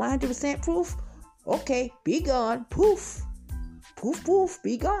you at 100% proof. Okay, be gone. Poof. Poof, poof,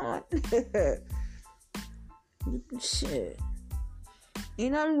 be gone. Shit.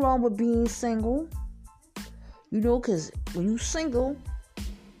 Ain't nothing wrong with being single. You know, because when you single,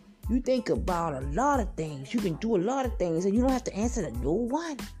 you think about a lot of things. You can do a lot of things, and you don't have to answer to no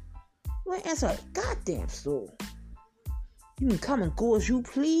one. You don't answer a goddamn soul. You can come and go as you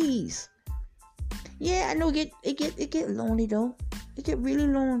please. Yeah, I know it get lonely though. It get really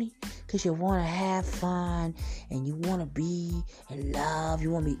lonely. Because you want to have fun. And you want to be in love.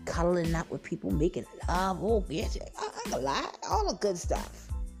 You want to be cuddling up with people. Making love. Oh, yes. I ain't gonna lie. All the good stuff.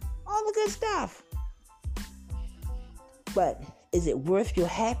 But is it worth your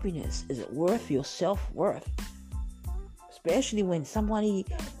happiness? Is it worth your self-worth? Especially when somebody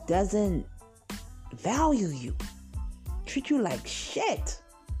doesn't value you. Treat you like shit.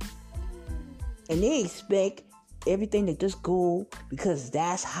 And they expect everything to just go because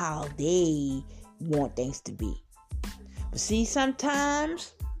that's how they want things to be. But see,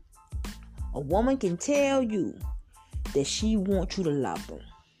 sometimes a woman can tell you that she wants you to love them.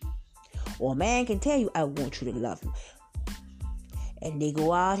 Or a man can tell you, I want you to love him. And they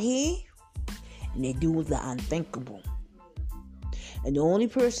go out here and they do the unthinkable. And the only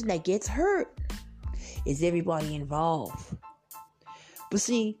person that gets hurt is everybody involved. But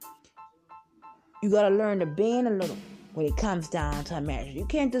see, you gotta learn to bend a little when it comes down to a marriage. You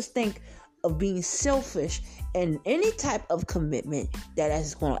can't just think of being selfish in any type of commitment that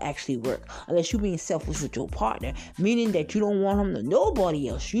is going to actually work. Unless you're being selfish with your partner, meaning that you don't want him to nobody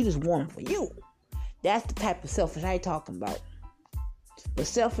else. You just want him for you. That's the type of selfish I ain't talking about. But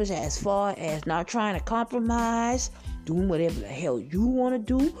selfish as far as not trying to compromise, doing whatever the hell you want to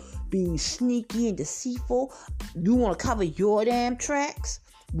do, being sneaky and deceitful. You want to cover your damn tracks.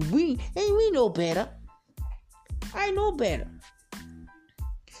 We know better. I know better.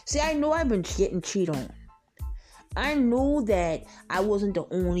 See, I know I've been getting cheated on. I know that I wasn't the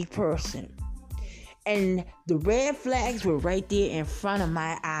only person. And the red flags were right there in front of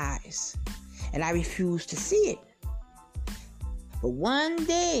my eyes. And I refused to see it. But one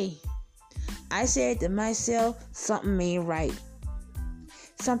day, I said to myself, something ain't right.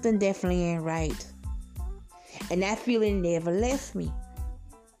 Something definitely ain't right. And that feeling never left me.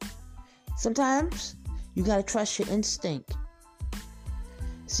 Sometimes, you gotta trust your instinct.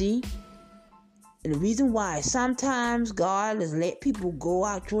 See? And the reason why sometimes God has let people go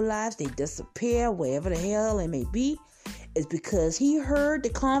out your lives, they disappear wherever the hell it may be, is because he heard the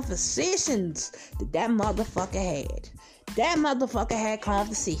conversations that motherfucker had. That motherfucker had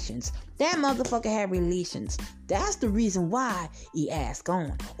conversations. That motherfucker had relations. That's the reason why he asked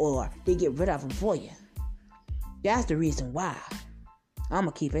gone. Or they get rid of him for you. That's the reason why. I'm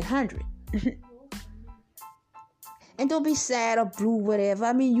going to keep it 100. And don't be sad or blue, whatever.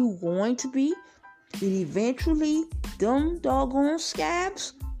 I mean, you going to be. And eventually, them doggone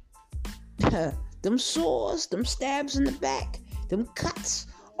scabs, them sores, them stabs in the back, them cuts,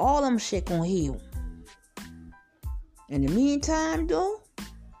 all them shit gonna heal. In the meantime, though,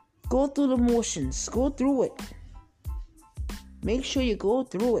 go through the motions. Go through it. Make sure you go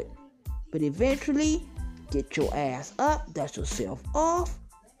through it. But eventually, get your ass up, dust yourself off,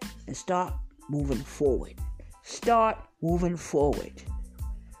 and start moving forward. Start moving forward.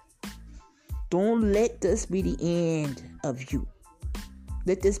 Don't let this be the end of you.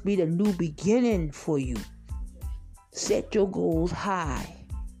 Let this be the new beginning for you. Set your goals high.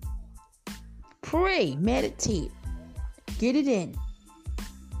 Pray, meditate, get it in.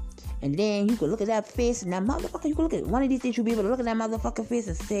 And then you can look at that face and that motherfucker, you can look at one of these days, you'll be able to look at that motherfucker face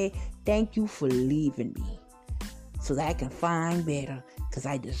and say, thank you for leaving me. So that I can find better, because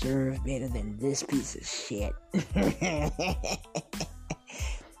I deserve better than this piece of shit.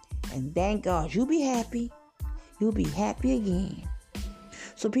 And thank God, you'll be happy. You'll be happy again.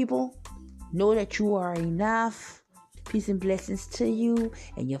 So people, know that you are enough. Peace and blessings to you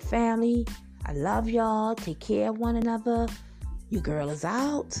and your family. I love y'all. Take care of one another. Your girl is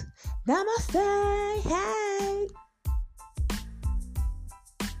out. Namaste. Hey.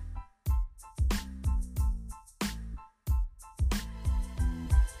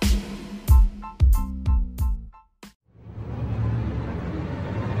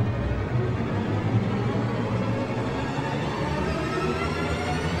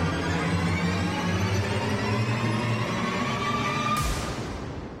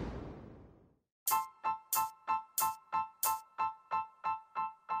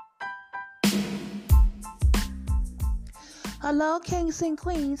 Hello, kings and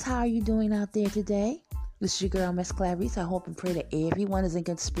queens. How are you doing out there today? This is your girl, Miss Clarice. I hope and pray that everyone is in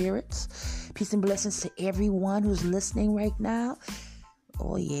good spirits. Peace and blessings to everyone who's listening right now.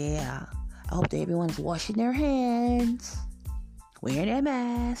 Oh, yeah. I hope that everyone is washing their hands, wearing their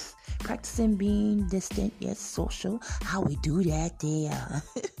masks, practicing being distant yet social. How we do that there.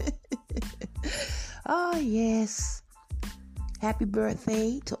 Oh, yes. Happy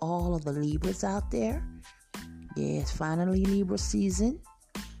birthday to all of the Libras out there. Yes, finally Libra season.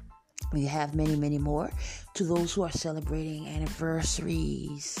 We have many, many more. To those who are celebrating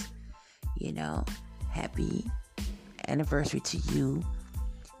anniversaries, happy anniversary to you.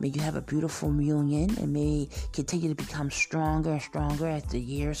 May you have a beautiful union and may continue to become stronger and stronger as the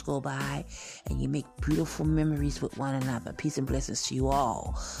years go by and you make beautiful memories with one another. Peace and blessings to you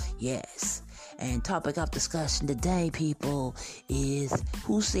all. Yes. And topic of discussion today, people, is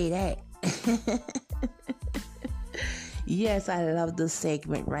who say that? Yes, I love this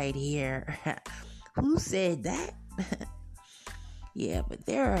segment right here. Who said that? Yeah, but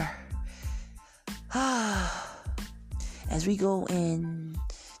there are... As we go in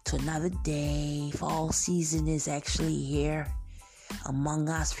to another day, fall season is actually here among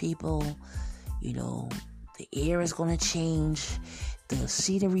us, people. The air is going to change. The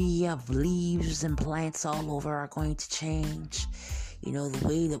scenery of leaves and plants all over are going to change. The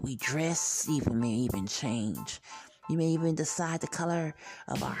way that we dress may even change. You may even decide the color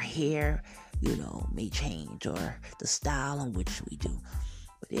of our hair, may change, or the style in which we do.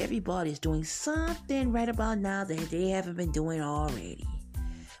 But everybody's doing something right about now that they haven't been doing already.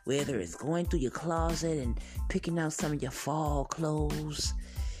 Whether it's going through your closet and picking out some of your fall clothes,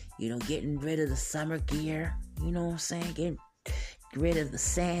 getting rid of the summer gear, getting rid of the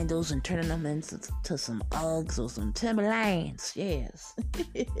sandals and turning them into some Uggs or some Timberlands, yes.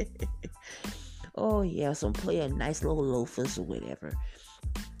 Oh, yeah, some play a nice little loafers or whatever.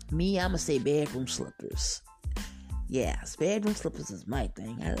 Me, I'm going to say bedroom slippers. Yes, bedroom slippers is my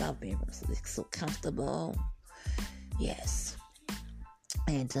thing. I love bedroom slippers. It's so comfortable. Yes.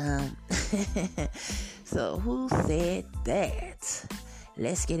 And, so who said that?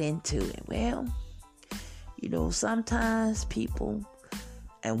 Let's get into it. Well, sometimes people,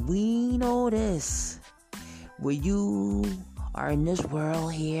 and we know this, when you are in this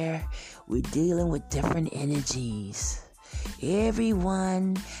world here, we're dealing with different energies.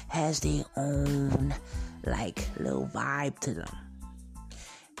 Everyone has their own, little vibe to them.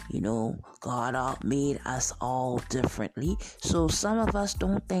 God made us all differently. So some of us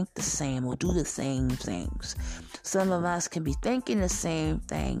don't think the same or do the same things. Some of us can be thinking the same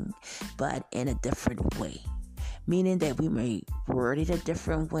thing, but in a different way. Meaning that we may word it a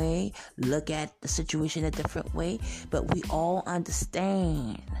different way, look at the situation a different way, but we all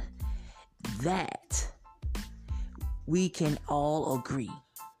understand that we can all agree.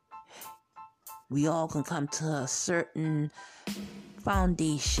 We all can come to a certain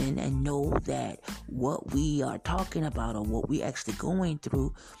foundation and know that what we are talking about or what we actually going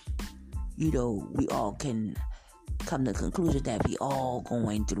through, we all can come to the conclusion that we all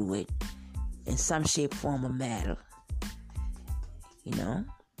going through it in some shape, form, or matter.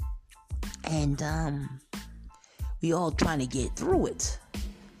 And we all trying to get through it.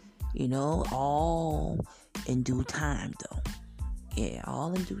 All in due time, though. Yeah,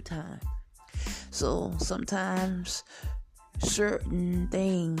 all in due time. So sometimes certain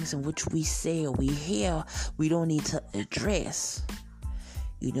things in which we say or we hear, we don't need to address,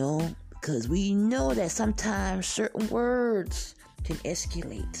 Because we know that sometimes certain words can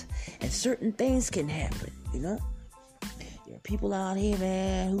escalate and certain things can happen, There are people out here,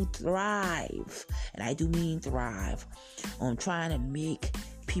 man, who thrive, and I do mean thrive, on trying to make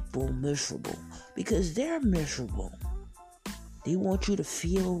people miserable because they're miserable. They want you to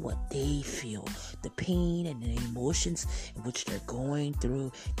feel what they feel, the pain and the emotions in which they're going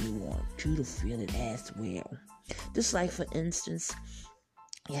through. They want you to feel it as well. Just like, for instance,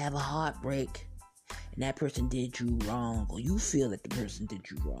 you have a heartbreak and that person did you wrong, or you feel that the person did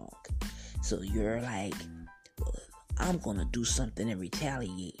you wrong. So you're like, well, I'm going to do something and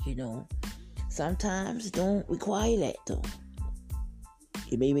retaliate, Sometimes it don't require that, though.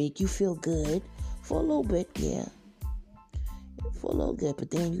 It may make you feel good for a little bit, yeah. For a little good,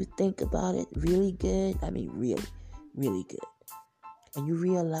 but then you think about it really good. I mean, really, really good. And you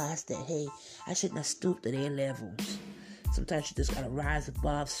realize that, hey, I shouldn't have stooped to their levels. Sometimes you just gotta rise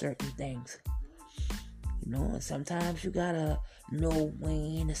above certain things. And sometimes you gotta know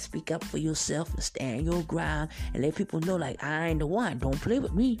when to speak up for yourself and stand your ground and let people know, like, I ain't the one. Don't play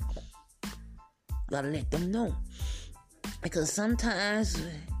with me. Gotta let them know. Because sometimes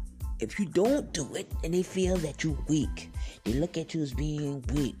if you don't do it and they feel that you're weak, they look at you as being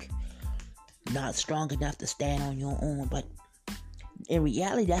weak, not strong enough to stand on your own. But in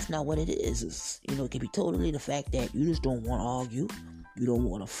reality, that's not what it is. It can be totally the fact that you just don't want to argue. You don't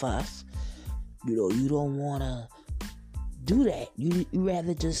want to fuss. You don't want to do that. You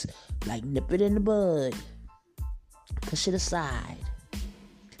rather just like nip it in the bud. Push it aside.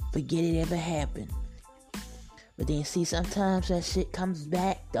 Forget it ever happened. But then see, sometimes that shit comes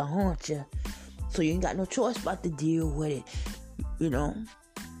back to haunt you. So you ain't got no choice but to deal with it.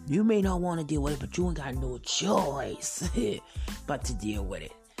 You may not want to deal with it, but you ain't got no choice but to deal with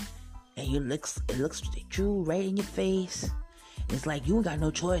it. And it looks true right in your face. It's like you ain't got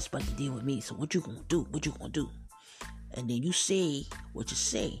no choice but to deal with me. So what you gonna do? What you gonna do? And then you say what you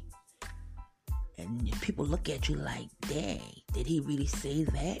say. And people look at you like, dang, did he really say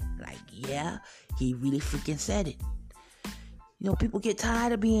that? Like, yeah, he really freaking said it. People get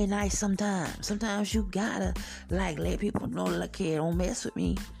tired of being nice sometimes. Sometimes you gotta, let people know, look here, don't mess with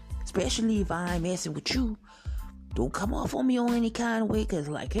me. Especially if I ain't messing with you. Don't come off on me on any kind of way, because,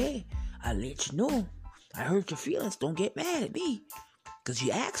 hey, I let you know. I hurt your feelings. Don't get mad at me, because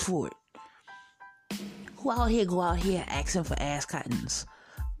you asked for it. Who go out here asking for ass cuttings?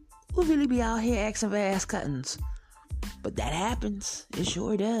 Who really be out here asking for ass cuttings? But that happens. It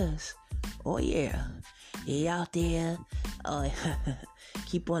sure does. Oh, yeah. They out there,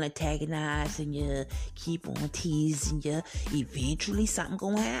 keep on antagonizing you, keep on teasing you. Eventually, something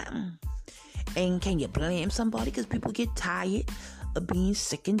gonna happen. And can you blame somebody? Because people get tired of being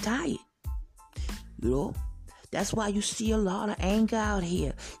sick and tired. That's why you see a lot of anger out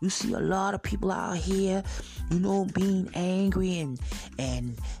here. You see a lot of people out here, being angry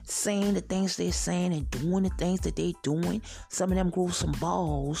and saying the things they're saying and doing the things that they're doing. Some of them grow some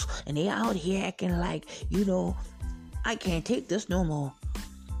balls and they out here acting like, I can't take this no more.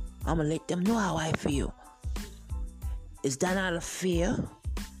 I'm going to let them know how I feel. It's done out of fear.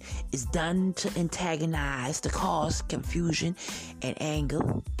 It's done to antagonize, to cause confusion and anger.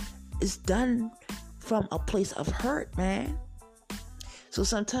 It's done from a place of hurt, man. So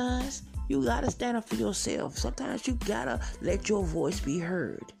sometimes you gotta stand up for yourself. Sometimes you gotta let your voice be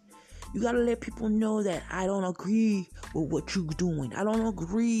heard. You gotta let people know that I don't agree with what you're doing. I don't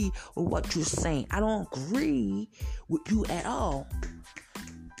agree with what you're saying. I don't agree with you at all.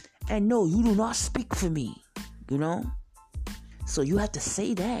 And no, you do not speak for me, So you have to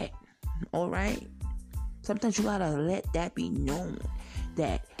say that, all right? Sometimes you gotta let that be known.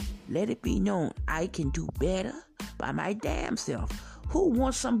 Let it be known I can do better by my damn self. Who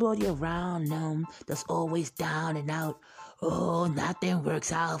wants somebody around them that's always down and out? Oh, nothing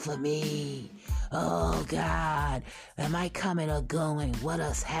works out for me. Oh, God. Am I coming or going? What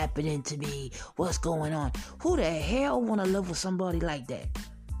is happening to me? What's going on? Who the hell want to live with somebody like that?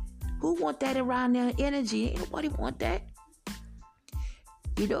 Who want that around their energy? Ain't nobody want that.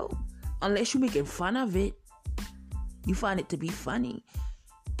 Unless you're making fun of it. You find it to be funny.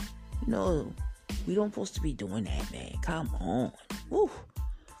 We don't supposed to be doing that, man. Come on. Woo.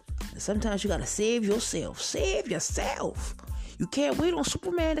 Sometimes you gotta save yourself. Save yourself. You can't wait on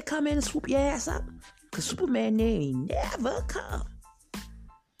Superman to come in and swoop your ass up. Because Superman, they ain't never come.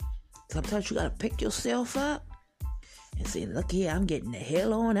 Sometimes you gotta pick yourself up and say, look here, I'm getting the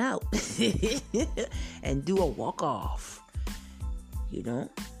hell on out. And do a walk off.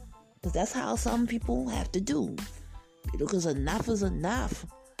 Because that's how some people have to do. Because enough is enough.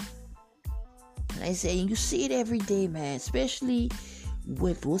 And I say, you see it every day, man. Especially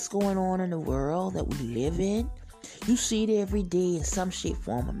with what's going on in the world that we live in. You see it every day in some shape,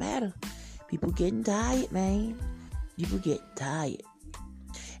 form, or matter. People getting tired, man. People get tired.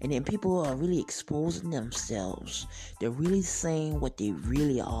 And then people are really exposing themselves. They're really saying what they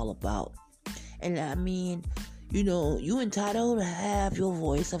really all about. And I mean, you entitled to have your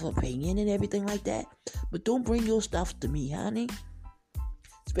voice of opinion and everything like that. But don't bring your stuff to me, honey.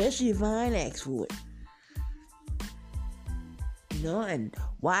 Especially if I ain't asked for it. And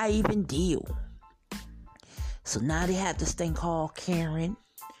why even deal? So now they have this thing called Karen.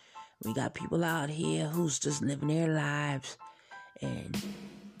 We got people out here who's just living their lives and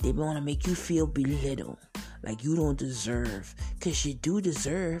they want to make you feel belittled, like you don't deserve. Because you do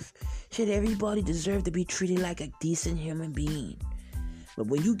deserve. Should everybody deserve to be treated like a decent human being? But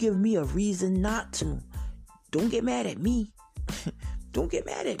when you give me a reason not to, don't get mad at me. Don't get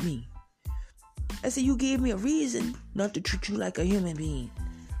mad at me. I said you gave me a reason not to treat you like a human being.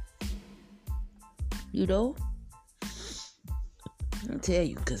 I'll tell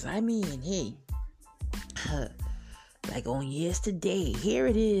you, because hey, like on yesterday, here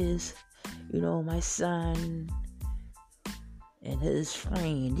it is, my son and his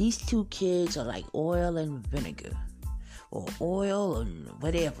friend, these two kids are like oil and vinegar, or oil and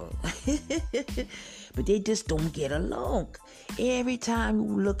whatever, but they just don't get along. Every time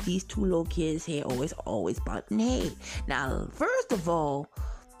you look, these two little kids here always butting heads. Now, first of all,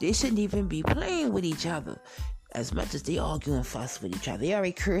 they shouldn't even be playing with each other. As much as they argue and fuss with each other, they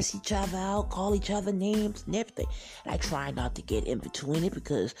already curse each other out, call each other names and everything. And I try not to get in between it,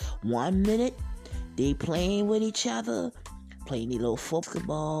 because 1 minute they playing with each other, playing their little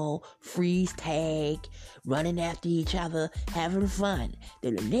football, freeze tag, running after each other, having fun.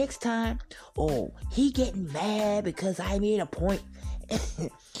 Then the next time, he getting mad because I made a point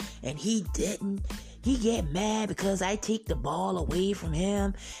and he didn't. He get mad because I take the ball away from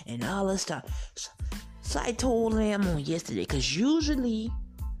him and all this stuff. So I told him on yesterday, because usually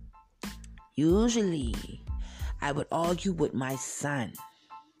I would argue with my son.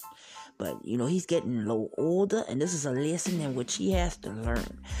 But, he's getting a little older, and this is a lesson in which he has to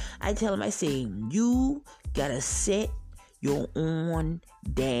learn. I tell him, I say, you gotta set your own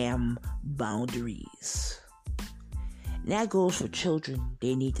damn boundaries. And that goes for children.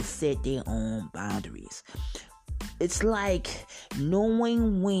 They need to set their own boundaries. It's like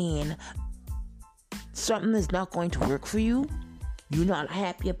knowing when something is not going to work for you, you're not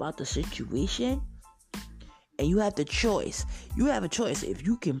happy about the situation, and you have the choice. You have a choice if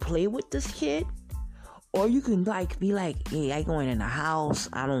you can play with this kid, or you can be like, hey, I going in the house,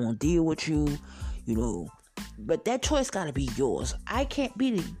 I don't want to deal with you, But that choice gotta be yours. I can't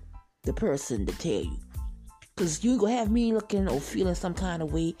be the person to tell you, because you gonna have me looking or feeling some kind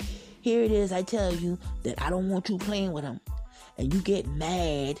of way. Here it is, I tell you that I don't want you playing with him, and you get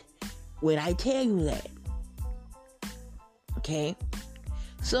mad when I tell you that. Okay?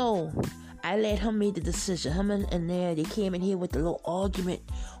 So, I let him make the decision. Him and they came in here with a little argument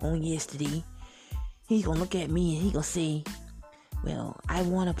on yesterday. He's gonna look at me and he gonna say, well, I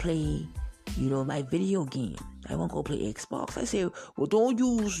wanna play, my video game. I wanna go play Xbox. I say, well, don't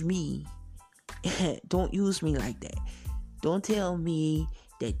use me. Don't use me like that. Don't tell me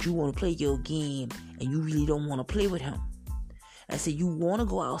that you wanna play your game and you really don't wanna play with him. I said, you want to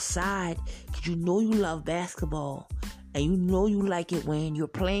go outside because you know you love basketball and you know you like it when you're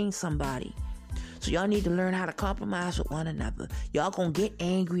playing somebody. So y'all need to learn how to compromise with one another. Y'all gonna get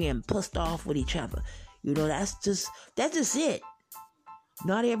angry and pissed off with each other. That's just it.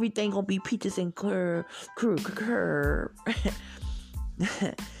 Not everything gonna be peaches and curb.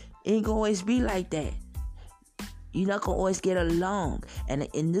 Ain't gonna always be like that. You're not going to always get along.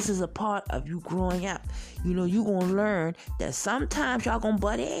 And this is a part of you growing up. You're going to learn that sometimes y'all going to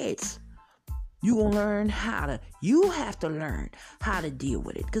butt heads. You have to learn how to deal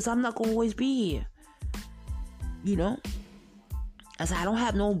with it. Because I'm not going to always be here. I said, I don't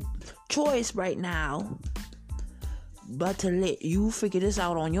have no choice right now but to let you figure this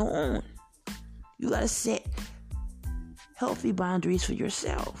out on your own. You got to set healthy boundaries for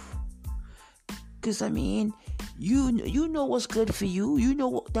yourself. Because, you know what's good for you. You know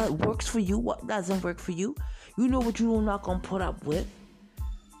what that works for you, what doesn't work for you. You know what you're not going to put up with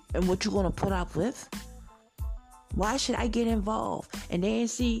and what you're going to put up with. Why should I get involved? And then,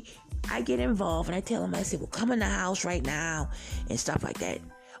 I get involved and I tell him, I say, well, come in the house right now and stuff like that.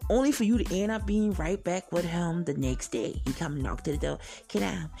 Only for you to end up being right back with him the next day. He come and knock to the door.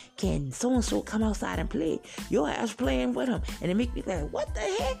 Can so-and-so come outside and play? Your ass playing with him. And it make me like, what the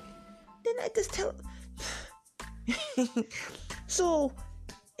heck? Didn't I just tell him? So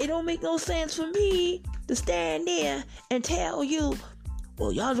it don't make no sense for me to stand there and tell you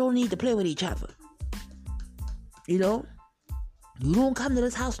well, y'all don't need to play with each other. You know? You don't come to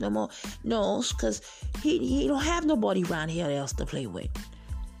this house no more. No, because he don't have nobody around here else to play with.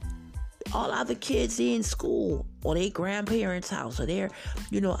 All other kids, they in school or their grandparents' house or their,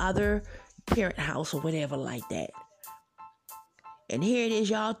 other parent house or whatever like that. And here it is,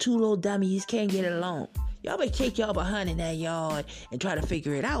 y'all two little dummies can't get along. Y'all better kick y'all behind in that yard and try to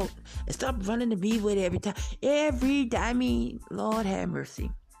figure it out. And stop running to me with every time. Lord have mercy.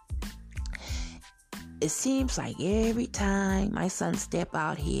 It seems like every time my son step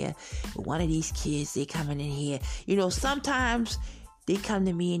out here with one of these kids, they coming in here. Sometimes they come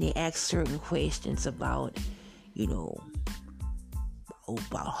to me and they ask certain questions about,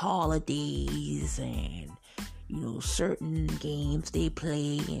 about holidays and, certain games they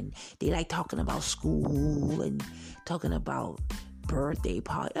play. And they like talking about school and talking about birthday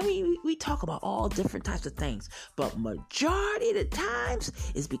party. We talk about all different types of things, but majority of the times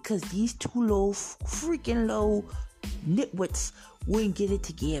is because these two freaking low nitwits wouldn't get it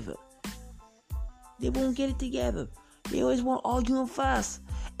together. They won't get it together. They always want to argue and fuss,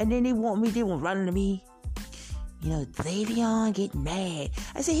 and then they want running to me. Xavion get mad.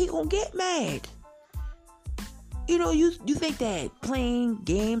 I said he gonna get mad. You think that playing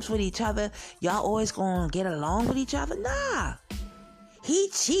games with each other, y'all always gonna get along with each other? Nah. He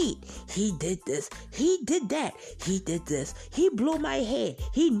cheat. He did this. He did that. He did this. He blew my head.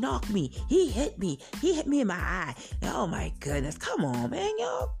 He knocked me. He hit me. He hit me in my eye. Oh my goodness. Come on, man.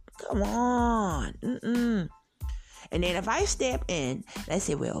 Y'all. Come on. And then if I step in, they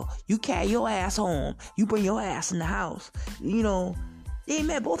say, well, you carry your ass home. You bring your ass in the house. They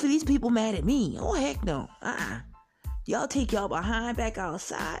mad. Both of these people mad at me. Oh, heck no. Y'all take y'all behind back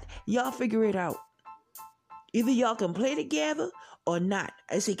outside. Y'all figure it out. Either y'all can play together or not.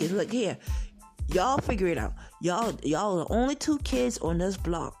 I say, cause look here, y'all figure it out. Y'all are the only two kids on this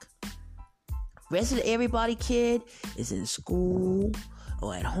block. Rest of everybody kid is in school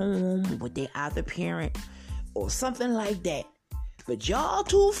or at home with their other parent or something like that. But y'all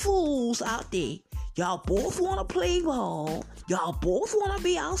two fools out there, y'all both want to play ball. Y'all both want to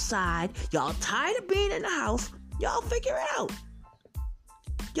be outside. Y'all tired of being in the house. Y'all figure it out.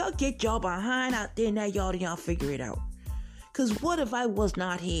 Y'all get y'all behind out there in that yard and y'all figure it out. Because what if I was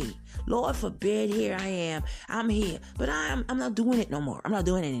not here? Lord forbid, here I am. I'm here. But I'm not doing it no more. I'm not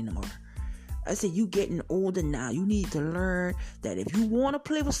doing it anymore. I said, you getting older now. You need to learn that if you want to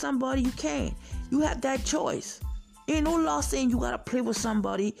play with somebody, you can. You have that choice. Ain't no law saying you got to play with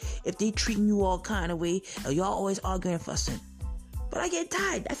somebody if they treating you all kind of way or y'all always arguing and fussing. But I get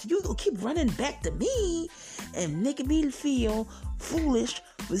tired. I said, you gonna keep running back to me and making me feel foolish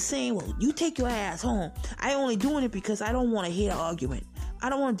for saying, well, you take your ass home. I only doing it because I don't want to hear the argument. I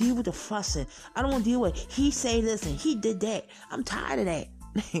don't want to deal with the fussing. I don't want to deal with he say this and he did that. I'm tired of that.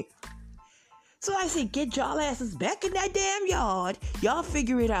 So I said, get y'all asses back in that damn yard. Y'all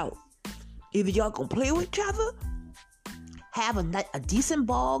figure it out. Either y'all gonna play with each other, have a decent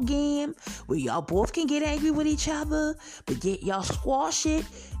ball game where y'all both can get angry with each other, but y'all squash it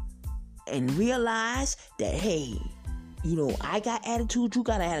and realize that, hey, I got attitude, you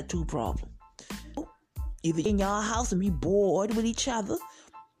got an attitude problem. Either in y'all house and be bored with each other,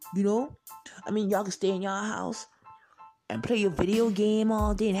 y'all can stay in y'all house and play your video game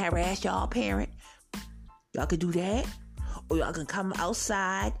all day and harass y'all parent. Y'all can do that. Or y'all can come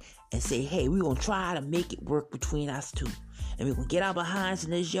outside and say, hey, we're going to try to make it work between us two. And we're going to get our behinds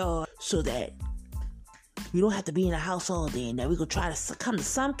in this yard so that we don't have to be in the house all day. And that we're going to try to come to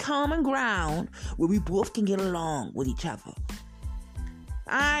some common ground where we both can get along with each other.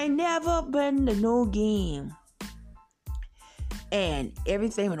 I ain't never been to no game. And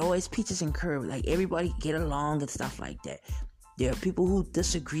everything would always peaches and curve. Like everybody get along and stuff like that. There are people who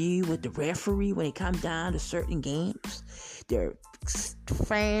disagree with the referee when it comes down to certain games. There are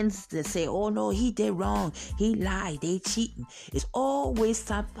fans that say, oh no, he did wrong. He lied. They cheating. It's always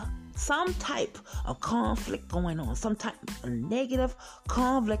some type of conflict going on. Some type of negative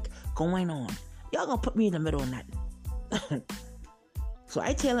conflict going on. Y'all gonna put me in the middle of nothing. So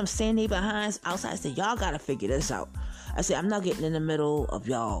I tell them, stand there behind outside. I say, y'all gotta figure this out. I say, I'm not getting in the middle of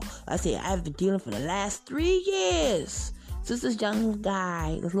y'all. I say, I've been dealing for the last 3 years since this young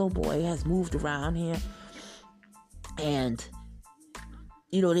guy, this little boy, has moved around here. And,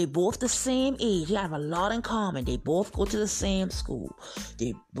 they both the same age. They have a lot in common. They both go to the same school.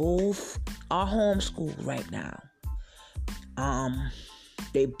 They both are homeschooled right now.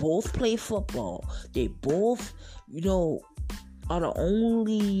 They both play football. They both, are the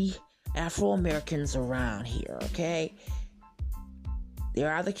only Afro-Americans around here, okay? There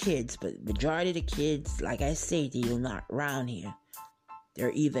are other kids, but majority of the kids, like I say, they are not around here.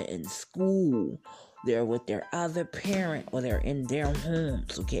 They're either in school, they're with their other parent, or they're in their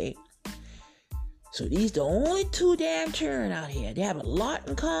homes, okay? So these the only two damn children out here. They have a lot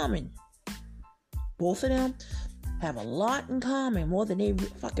in common. Both of them have a lot in common, more than they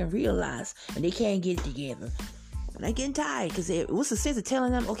fucking realize, and they can't get it together. And I'm getting tired, because what's the sense of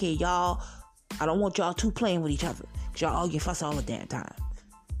telling them, okay, y'all, I don't want y'all two playing with each other, because y'all argue and fuss all the damn time.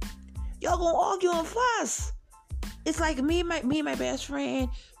 Y'all gonna argue and fuss. It's like me and my best friend,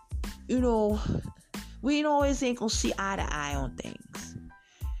 we always ain't gonna see eye to eye on things.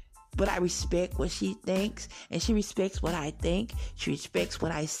 But I respect what she thinks, and she respects what I think. She respects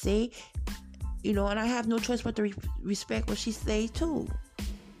what I say, and I have no choice but to respect what she says too.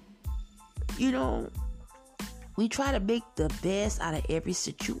 We try to make the best out of every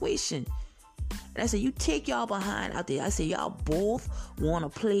situation. And I said, you take y'all behind out there. I said, y'all both want to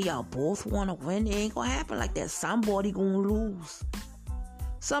play. Y'all both want to win. It ain't going to happen like that. Somebody going to lose.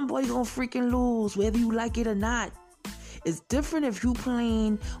 Somebody going to freaking lose, whether you like it or not. It's different if y'all two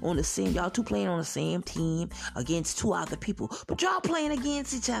playing on the same team against two other people. But y'all playing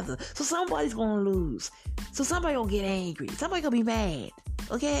against each other. So somebody's going to lose. So somebody going to get angry. Somebody going to be mad.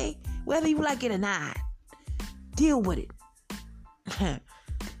 Okay? Whether you like it or not. Deal with it.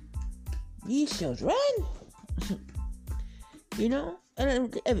 These children,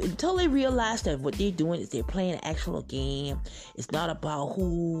 and until they realize that what they're doing is they're playing an actual game. It's not about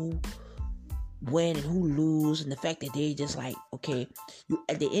who win and who lose, and the fact that they just like, okay,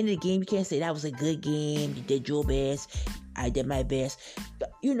 at the end of the game, you can't say that was a good game. You did your best. I did my best.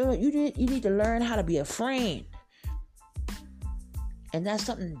 But, you need to learn how to be a friend. And that's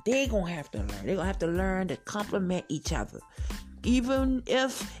something they're going to have to learn. They're going to have to learn to compliment each other. Even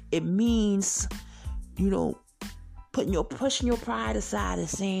if it means, pushing your pride aside and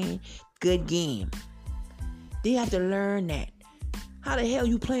saying, good game. They have to learn that. How the hell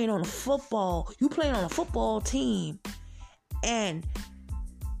you playing on a football team, and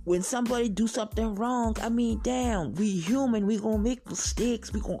when somebody do something wrong, damn, we human, we gonna make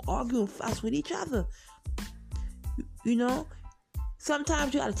mistakes, we gonna argue and fuss with each other.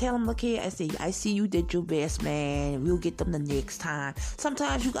 Sometimes you gotta tell them, okay, I see you did your best, man. We'll get them the next time.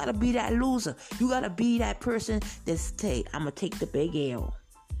 Sometimes you gotta be that loser. You gotta be that person that's I'm gonna take the big L.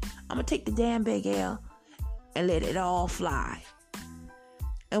 I'm gonna take the damn big L and let it all fly.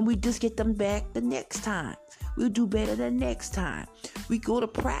 And we just get them back the next time. We'll do better the next time. We go to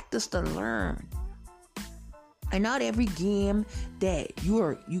practice to learn. And not every game that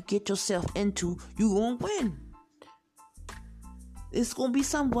you get yourself into, you gonna win. It's gonna be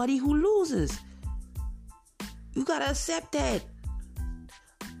somebody who loses. You gotta accept that.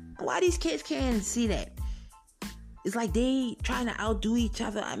 Why these kids can't see that? It's like they trying to outdo each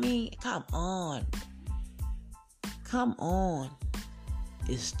other. Come on. Come on.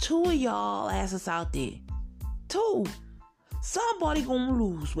 It's two of y'all asses out there. Two. Somebody gonna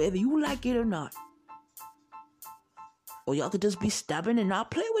lose, whether you like it or not. Or y'all could just be stubborn and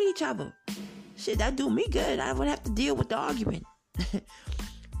not play with each other. Shit, that do me good. I wouldn't have to deal with the argument.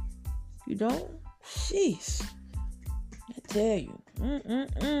 Jeez. I tell you.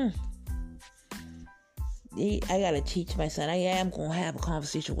 I gotta teach my son. I am gonna have a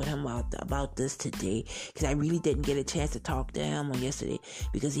conversation with him about this today, because I really didn't get a chance to talk to him on yesterday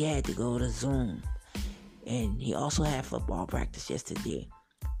because he had to go to Zoom, and he also had football practice yesterday.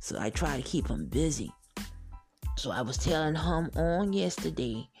 So I try to keep him busy. So I was telling him on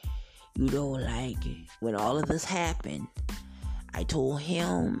yesterday, like when all of this happened, I told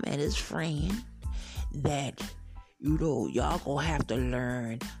him and his friend that y'all gonna have to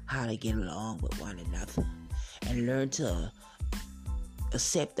learn how to get along with one another. And learn to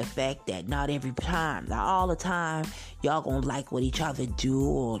accept the fact that not all the time, y'all gonna like what each other do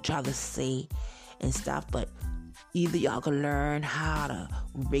or each other say and stuff. But either y'all can learn how to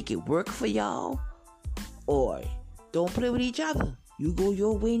make it work for y'all, or don't play with each other. You go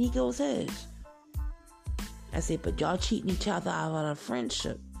your way and he goes his. I said, but y'all cheating each other out of a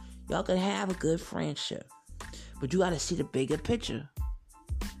friendship. Y'all can have a good friendship, but you gotta see the bigger picture.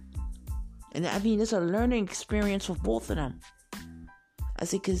 And it's a learning experience for both of them. I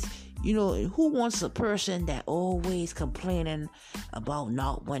said, because, who wants a person that always complaining about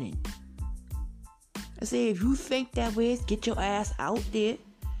not winning? I say, if you think that way, get your ass out there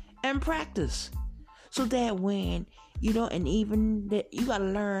and practice. So that when, and even that you got to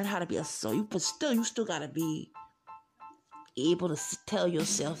learn how to be but you still got to be able to tell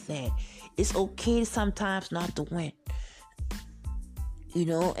yourself that it's okay sometimes not to win.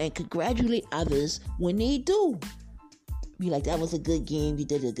 And congratulate others when they do. Be like, that was a good game, you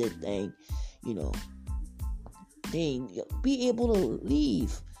did a good thing, They be able to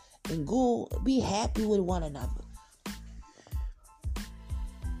leave and go be happy with one another.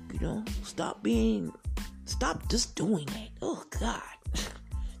 Stop just doing that. Oh God.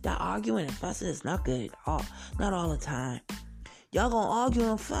 That arguing and fussing is not good. Not all the time. Y'all gonna argue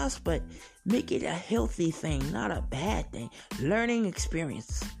and fuss, but make it a healthy thing, not a bad thing. Learning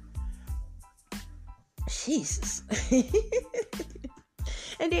experience. Jesus.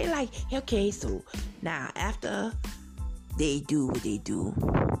 And they're like, okay, so now after they do what they do,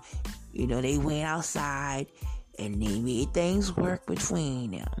 they went outside and they made things work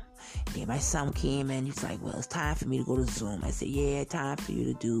between them. Then my son came in, he's like, well, it's time for me to go to Zoom. I said, yeah, time for you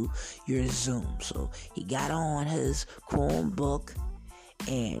to do your Zoom. So he got on his Chromebook,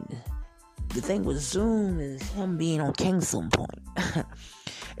 and the thing with Zoom is him being on Kingston Point.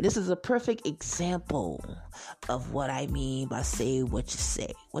 This is a perfect example of what I mean by say what you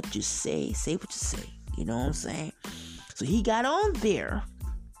say. What you say what you say. You know what I'm saying? So he got on there,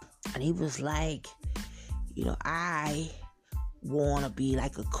 and he was like, I want to be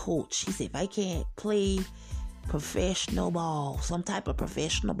like a coach. He said, if I can't play professional ball, some type of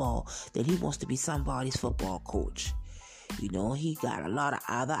professional ball, then he wants to be somebody's football coach. He got a lot of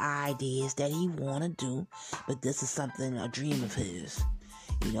other ideas that he want to do, but this is a dream of his.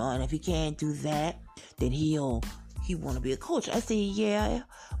 And if he can't do that, then he want to be a coach. I say, yeah,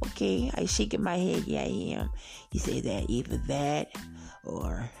 okay. I shaking my head, yeah, I am. He said that either that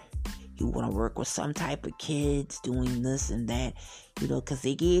or you want to work with some type of kids doing this and that, because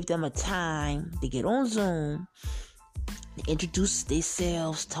they gave them a time to get on Zoom, to introduce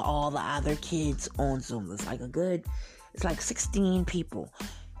themselves to all the other kids on Zoom. It's like 16 people.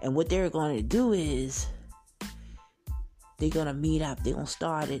 And what they're going to do is they're going to meet up. They're going to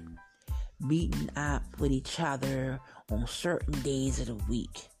start it meeting up with each other on certain days of the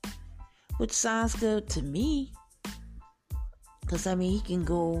week, which sounds good to me. Because, he can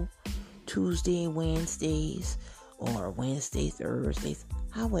go Tuesday, Wednesdays, or Wednesday, Thursdays,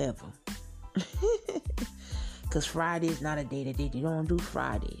 however. Because Friday is not a day that they don't do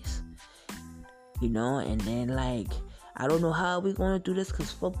Fridays. And then, I don't know how we're going to do this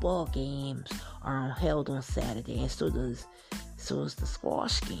because football games are held on Saturday, and so is the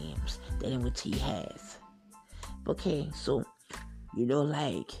squash games that in which he has. Okay, so, he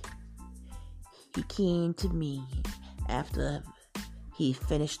came to me after he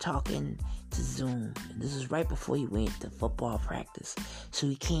finished talking to Zoom. And this is right before he went to football practice. So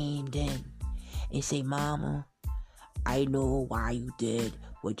he came in and he said, Mama, I know why you did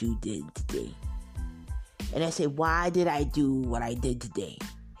what you did today. And I said, why did I do what I did today?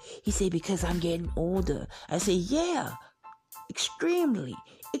 He said, because I'm getting older. I said, yeah, extremely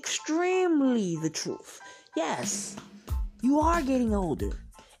the truth. Yes, you are getting older.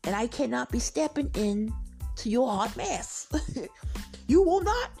 And I cannot be stepping in to your hot mess. You will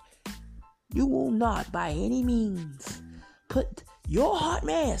not by any means put your hot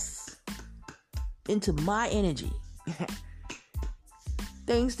mess into my energy.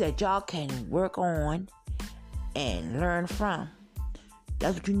 Things that y'all can work on and learn from.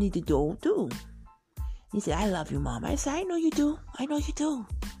 That's what you need to do. He said, I love you, Mom. I said, I know you do.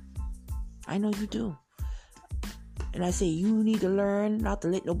 And I say, you need to learn not to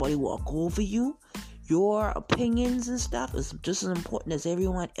let nobody walk over you. Your opinions and stuff is just as important as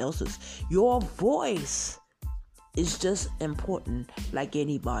everyone else's. Your voice is just important like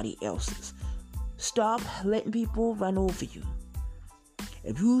anybody else's. Stop letting people run over you.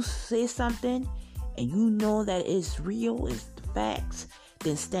 If you say something and you know that it's real, it's the facts,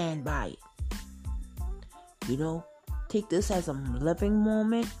 then stand by it. Take this as a living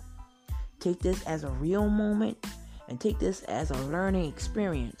moment. Take this as a real moment. And take this as a learning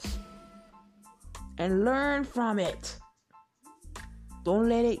experience. And learn from it. Don't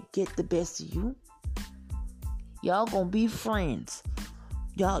let it get the best of you. Y'all gonna be friends.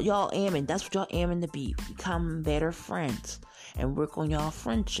 Y'all aiming. That's what y'all aiming to be. Become better friends. And work on y'all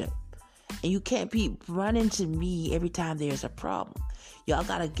friendship. And you can't be running to me every time there's a problem. Y'all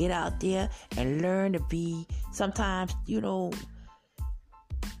gotta get out there and learn to be, sometimes,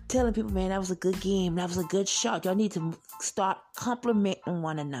 telling people, man, that was a good game. That was a good shot. Y'all need to start complimenting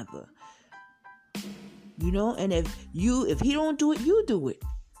one another. And if he don't do it, you do it.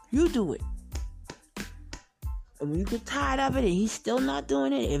 You do it. And when you get tired of it and he's still not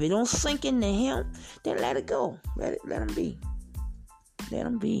doing it, if it don't sink into him, then let it go. Let him be. Let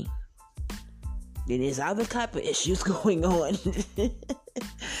him be. Then there's other type of issues going on.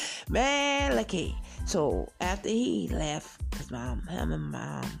 Man, okay. So after he left, because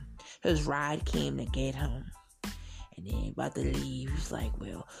his ride came to get him. And And then about to leave, he's like,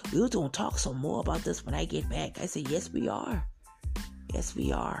 well, we were going to talk some more about this when I get back. I said, yes, we are. Yes,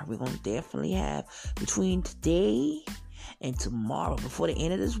 we are. We're going to definitely have, between today and tomorrow, before the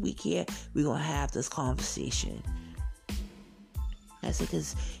end of this week here, we're going to have this conversation. I said,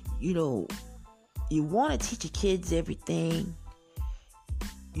 because, you want to teach your kids everything.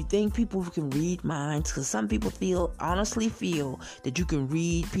 You think people can read minds, because some people honestly feel that you can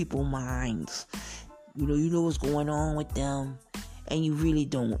read people's minds. You know what's going on with them, and you really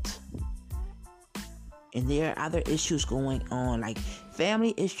don't. And there are other issues going on, like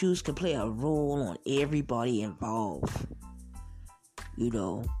family issues can play a role on everybody involved.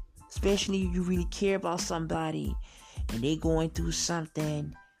 Especially if you really care about somebody, and they're going through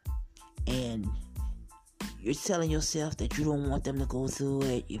something, and you're telling yourself that you don't want them to go through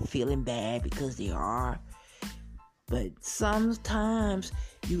it. You're feeling bad because they are. But sometimes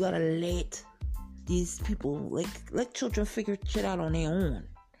you gotta let these people, let children figure shit out on their own.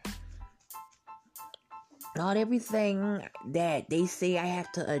 Not everything that they say I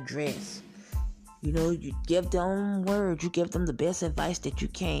have to address. You give them words. You give them the best advice that you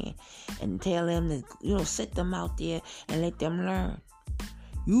can. And tell them to, sit them out there and let them learn.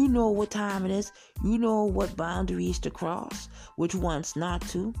 You know what time it is. You know what boundaries to cross, which ones not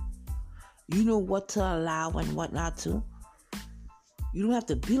to. You know what to allow and what not to. You don't have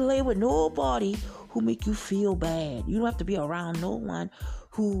to be laid with nobody who make you feel bad. You don't have to be around no one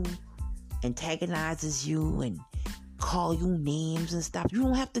who antagonizes you and call you names and stuff. You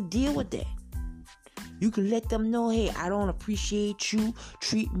don't have to deal with that. You can let them know, hey, I don't appreciate you.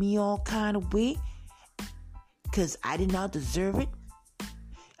 Treat me all kind of way because I did not deserve it.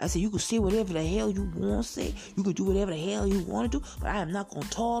 I said, you can say whatever the hell you want to say. You can do whatever the hell you want to do. But I am not going to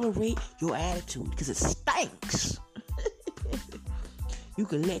tolerate your attitude because it stinks. You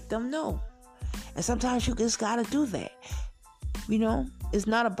can let them know. And sometimes you just got to do that. It's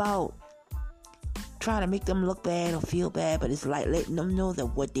not about trying to make them look bad or feel bad. But it's like letting them know that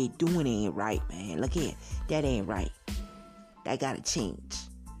what they doing ain't right, man. Look here. That ain't right. That got to change.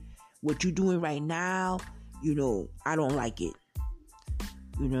 What you doing right now, I don't like it.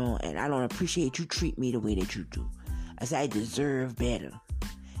 And I don't appreciate you treat me the way that you do. I said, I deserve better.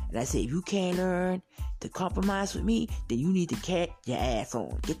 And I said, if you can't learn to compromise with me, then you need to get your ass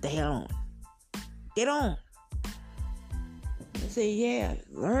on. Get the hell on. Get on. I said, yeah,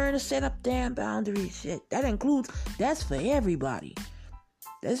 learn to set up damn boundaries. Shit. That's for everybody.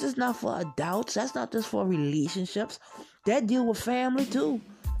 That's just not for adults. That's not just for relationships. That deal with family too.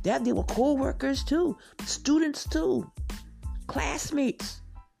 That deal with co-workers too. Students too. Classmates.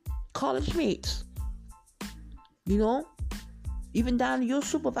 College mates, even down to your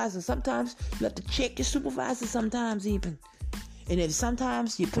supervisor. Sometimes you have to check your supervisor sometimes even. And if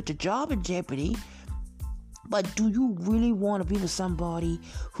sometimes you put your job in jeopardy, but do you really want to be with somebody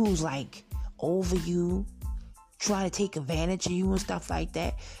who's like over you, trying to take advantage of you and stuff like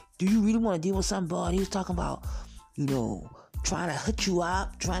that? Do you really want to deal with somebody who's talking about, trying to hook you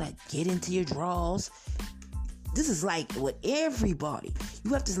up, trying to get into your drawers? This is like with everybody.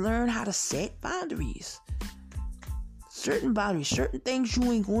 You have to learn how to set boundaries. Certain boundaries, certain things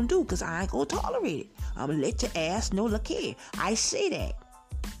you ain't gonna do because I ain't gonna tolerate it. I'm gonna let your ass know, look here. I say that.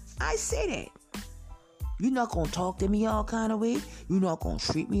 You're not gonna talk to me all kind of way. You're not gonna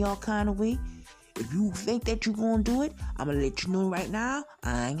treat me all kind of way. If you think that you're gonna do it, I'm gonna let you know right now,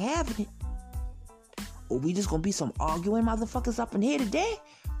 I ain't having it. Or we just gonna be some arguing motherfuckers up in here today.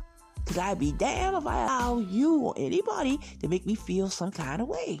 Because I'd be damned if I allow you or anybody to make me feel some kind of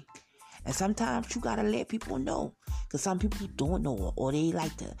way. And sometimes you gotta let people know. Because some people don't know, or they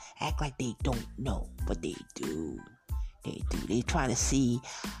like to act like they don't know. But they do. They trying to see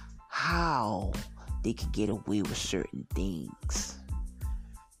how they can get away with certain things.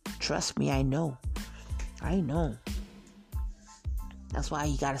 Trust me, I know. That's why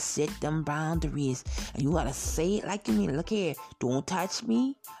you gotta set them boundaries. And you gotta say it like you mean. Look here, don't touch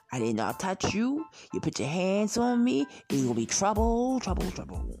me. I did not touch you. You put your hands on me, it's gonna be trouble.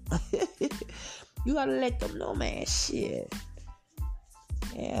 You gotta let them know, man. Shit.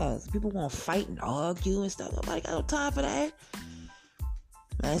 Yeah, people gonna fight and argue and stuff. Nobody got no time for that.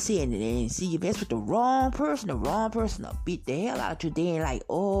 I see, and then see you mess with the wrong person will beat the hell out of you. They ain't like,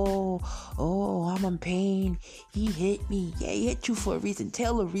 oh, I'm in pain. He hit me. Yeah, he hit you for a reason.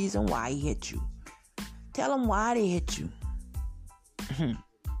 Tell the reason why he hit you. Tell them why they hit you.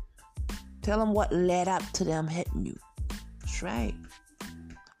 Tell them what led up to them hitting you. That's right.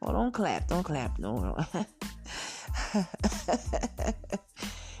 Oh, don't clap. No.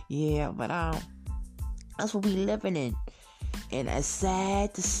 Yeah, but that's what we living in. And it's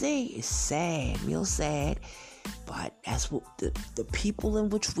sad to say. It's sad, real sad. But That's what the people in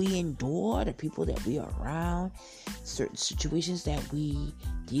which we endure, the people that we are around, certain situations that we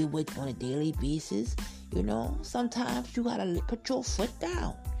deal with on a daily basis. Sometimes you gotta put your foot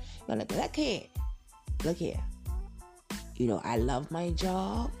down. You're like, look here. I love my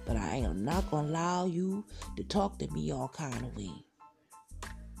job, but I am not gonna allow you to talk to me all kind of way.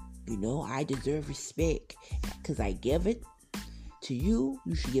 I deserve respect because I give it to you.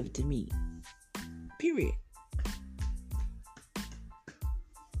 You should give it to me. Period.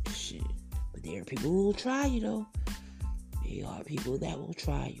 Shit. But there are people who will try you, though. There are people that will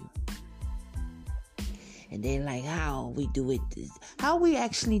try you. And then, like, how we do it, how we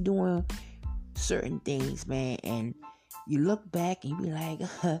actually doing certain things, man. And you look back and you be like,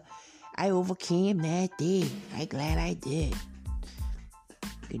 I overcame that day. I'm glad I did.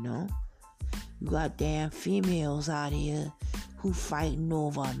 You got damn females out here who fighting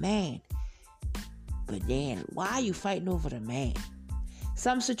over a man. But then, why are you fighting over the man?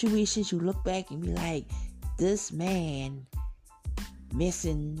 Some situations you look back and be like, this man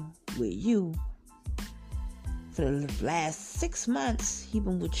messing with you for the last 6 months. He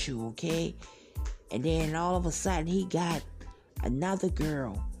been with you, okay? And then all of a sudden he got another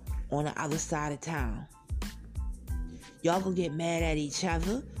girl on the other side of town. Y'all gonna get mad at each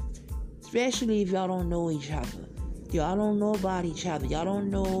other, especially if y'all don't know each other. Y'all don't know about each other. Y'all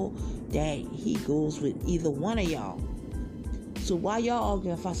don't know that he goes with either one of y'all. So why y'all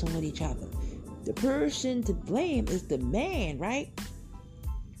arguing, fussing with each other? The person to blame is the man, right?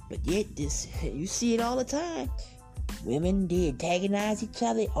 But yet you see it all the time. Women, they antagonize each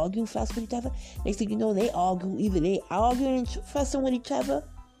other, they argue, fuss with each other. Next thing you know, they argue. Either they arguing and fussing with each other,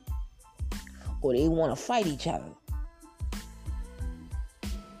 or they want to fight each other.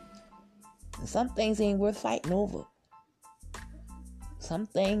 And some things ain't worth fighting over. Some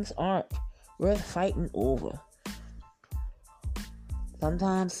things aren't worth fighting over.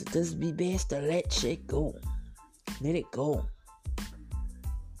 Sometimes it just be best to let shit go. Let it go.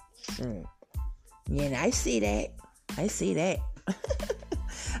 Yeah, and I see that. I see that.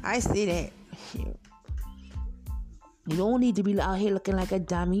 You don't need to be out here looking like a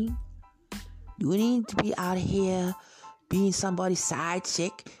dummy. You need to be out here being somebody's side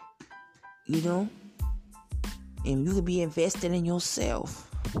chick. And you can be invested in yourself.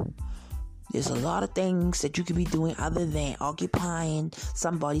 There's a lot of things that you could be doing other than occupying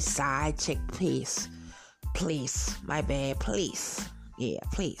somebody's side chick place. My bad, place. Yeah,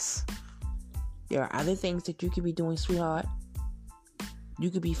 place. There are other things that you could be doing, sweetheart. You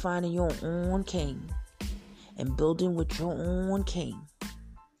could be finding your own king and building with your own king.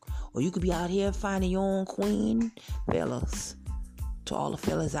 Or you could be out here finding your own queen, fellas. To all the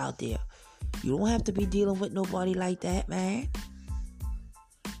fellas out there. You don't have to be dealing with nobody like that, man.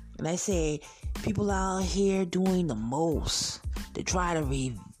 And I say, people out here doing the most to try to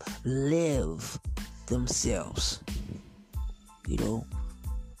relive themselves.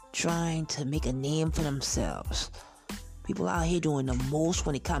 Trying to make a name for themselves. People out here doing the most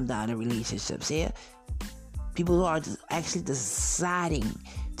when it comes down to relationships. Yeah? People are actually deciding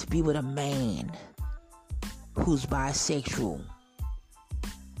to be with a man who's bisexual.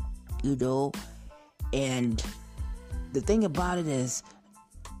 And the thing about it is,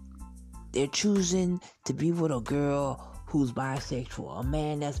 they're choosing to be with a girl who's bisexual, a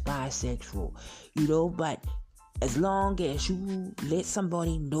man that's bisexual, but as long as you let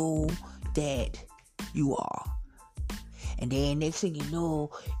somebody know that you are. And then next thing you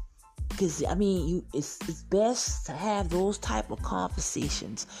know, because it's best to have those type of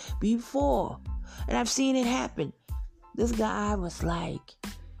conversations before. And I've seen it happen. This guy was like,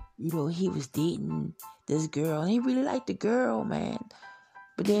 he was dating this girl, and he really liked the girl, man.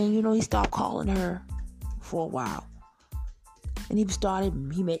 But then, he stopped calling her for a while. And he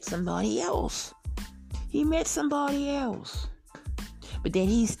met somebody else. But then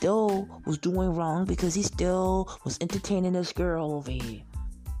he still was doing wrong because he still was entertaining this girl over here.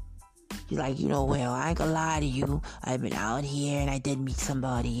 He's like, well, I ain't gonna lie to you. I've been out here and I did meet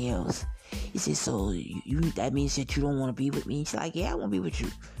somebody else. He said, so that means that you don't want to be with me? She's like, yeah, I want to be with you.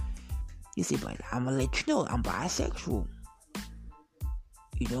 He said, but I'm gonna let you know I'm bisexual.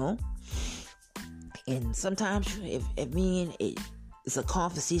 And sometimes it's a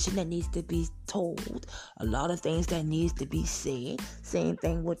conversation that needs to be told. A lot of things that needs to be said. Same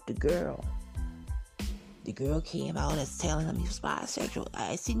thing with the girl. The girl came out as telling him he was bisexual.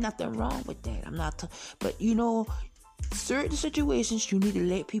 I see nothing wrong with that. I'm not, but certain situations you need to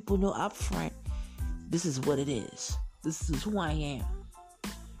let people know up front. This is what it is. This is who I am.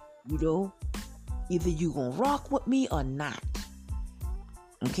 Either you gonna rock with me or not.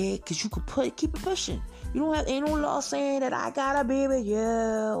 Okay? Because you could keep it pushing. You don't have, ain't no law saying that I gotta be with you.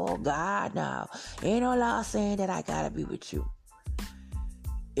 Oh, God, no. Ain't no law saying that I gotta be with you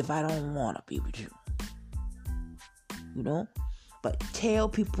if I don't want to be with you. You know? But tell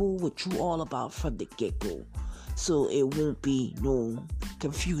people what you all about from the get-go, so it won't be no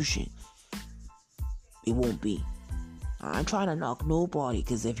confusion. It won't be. I'm trying to knock nobody,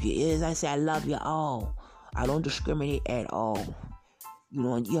 because if you is, I say I love you all. I don't discriminate at all. You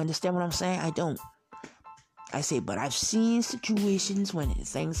know, you understand what I'm saying? I don't. I say, but I've seen situations when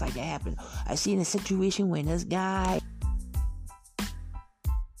things like that happen. I've seen a situation when this guy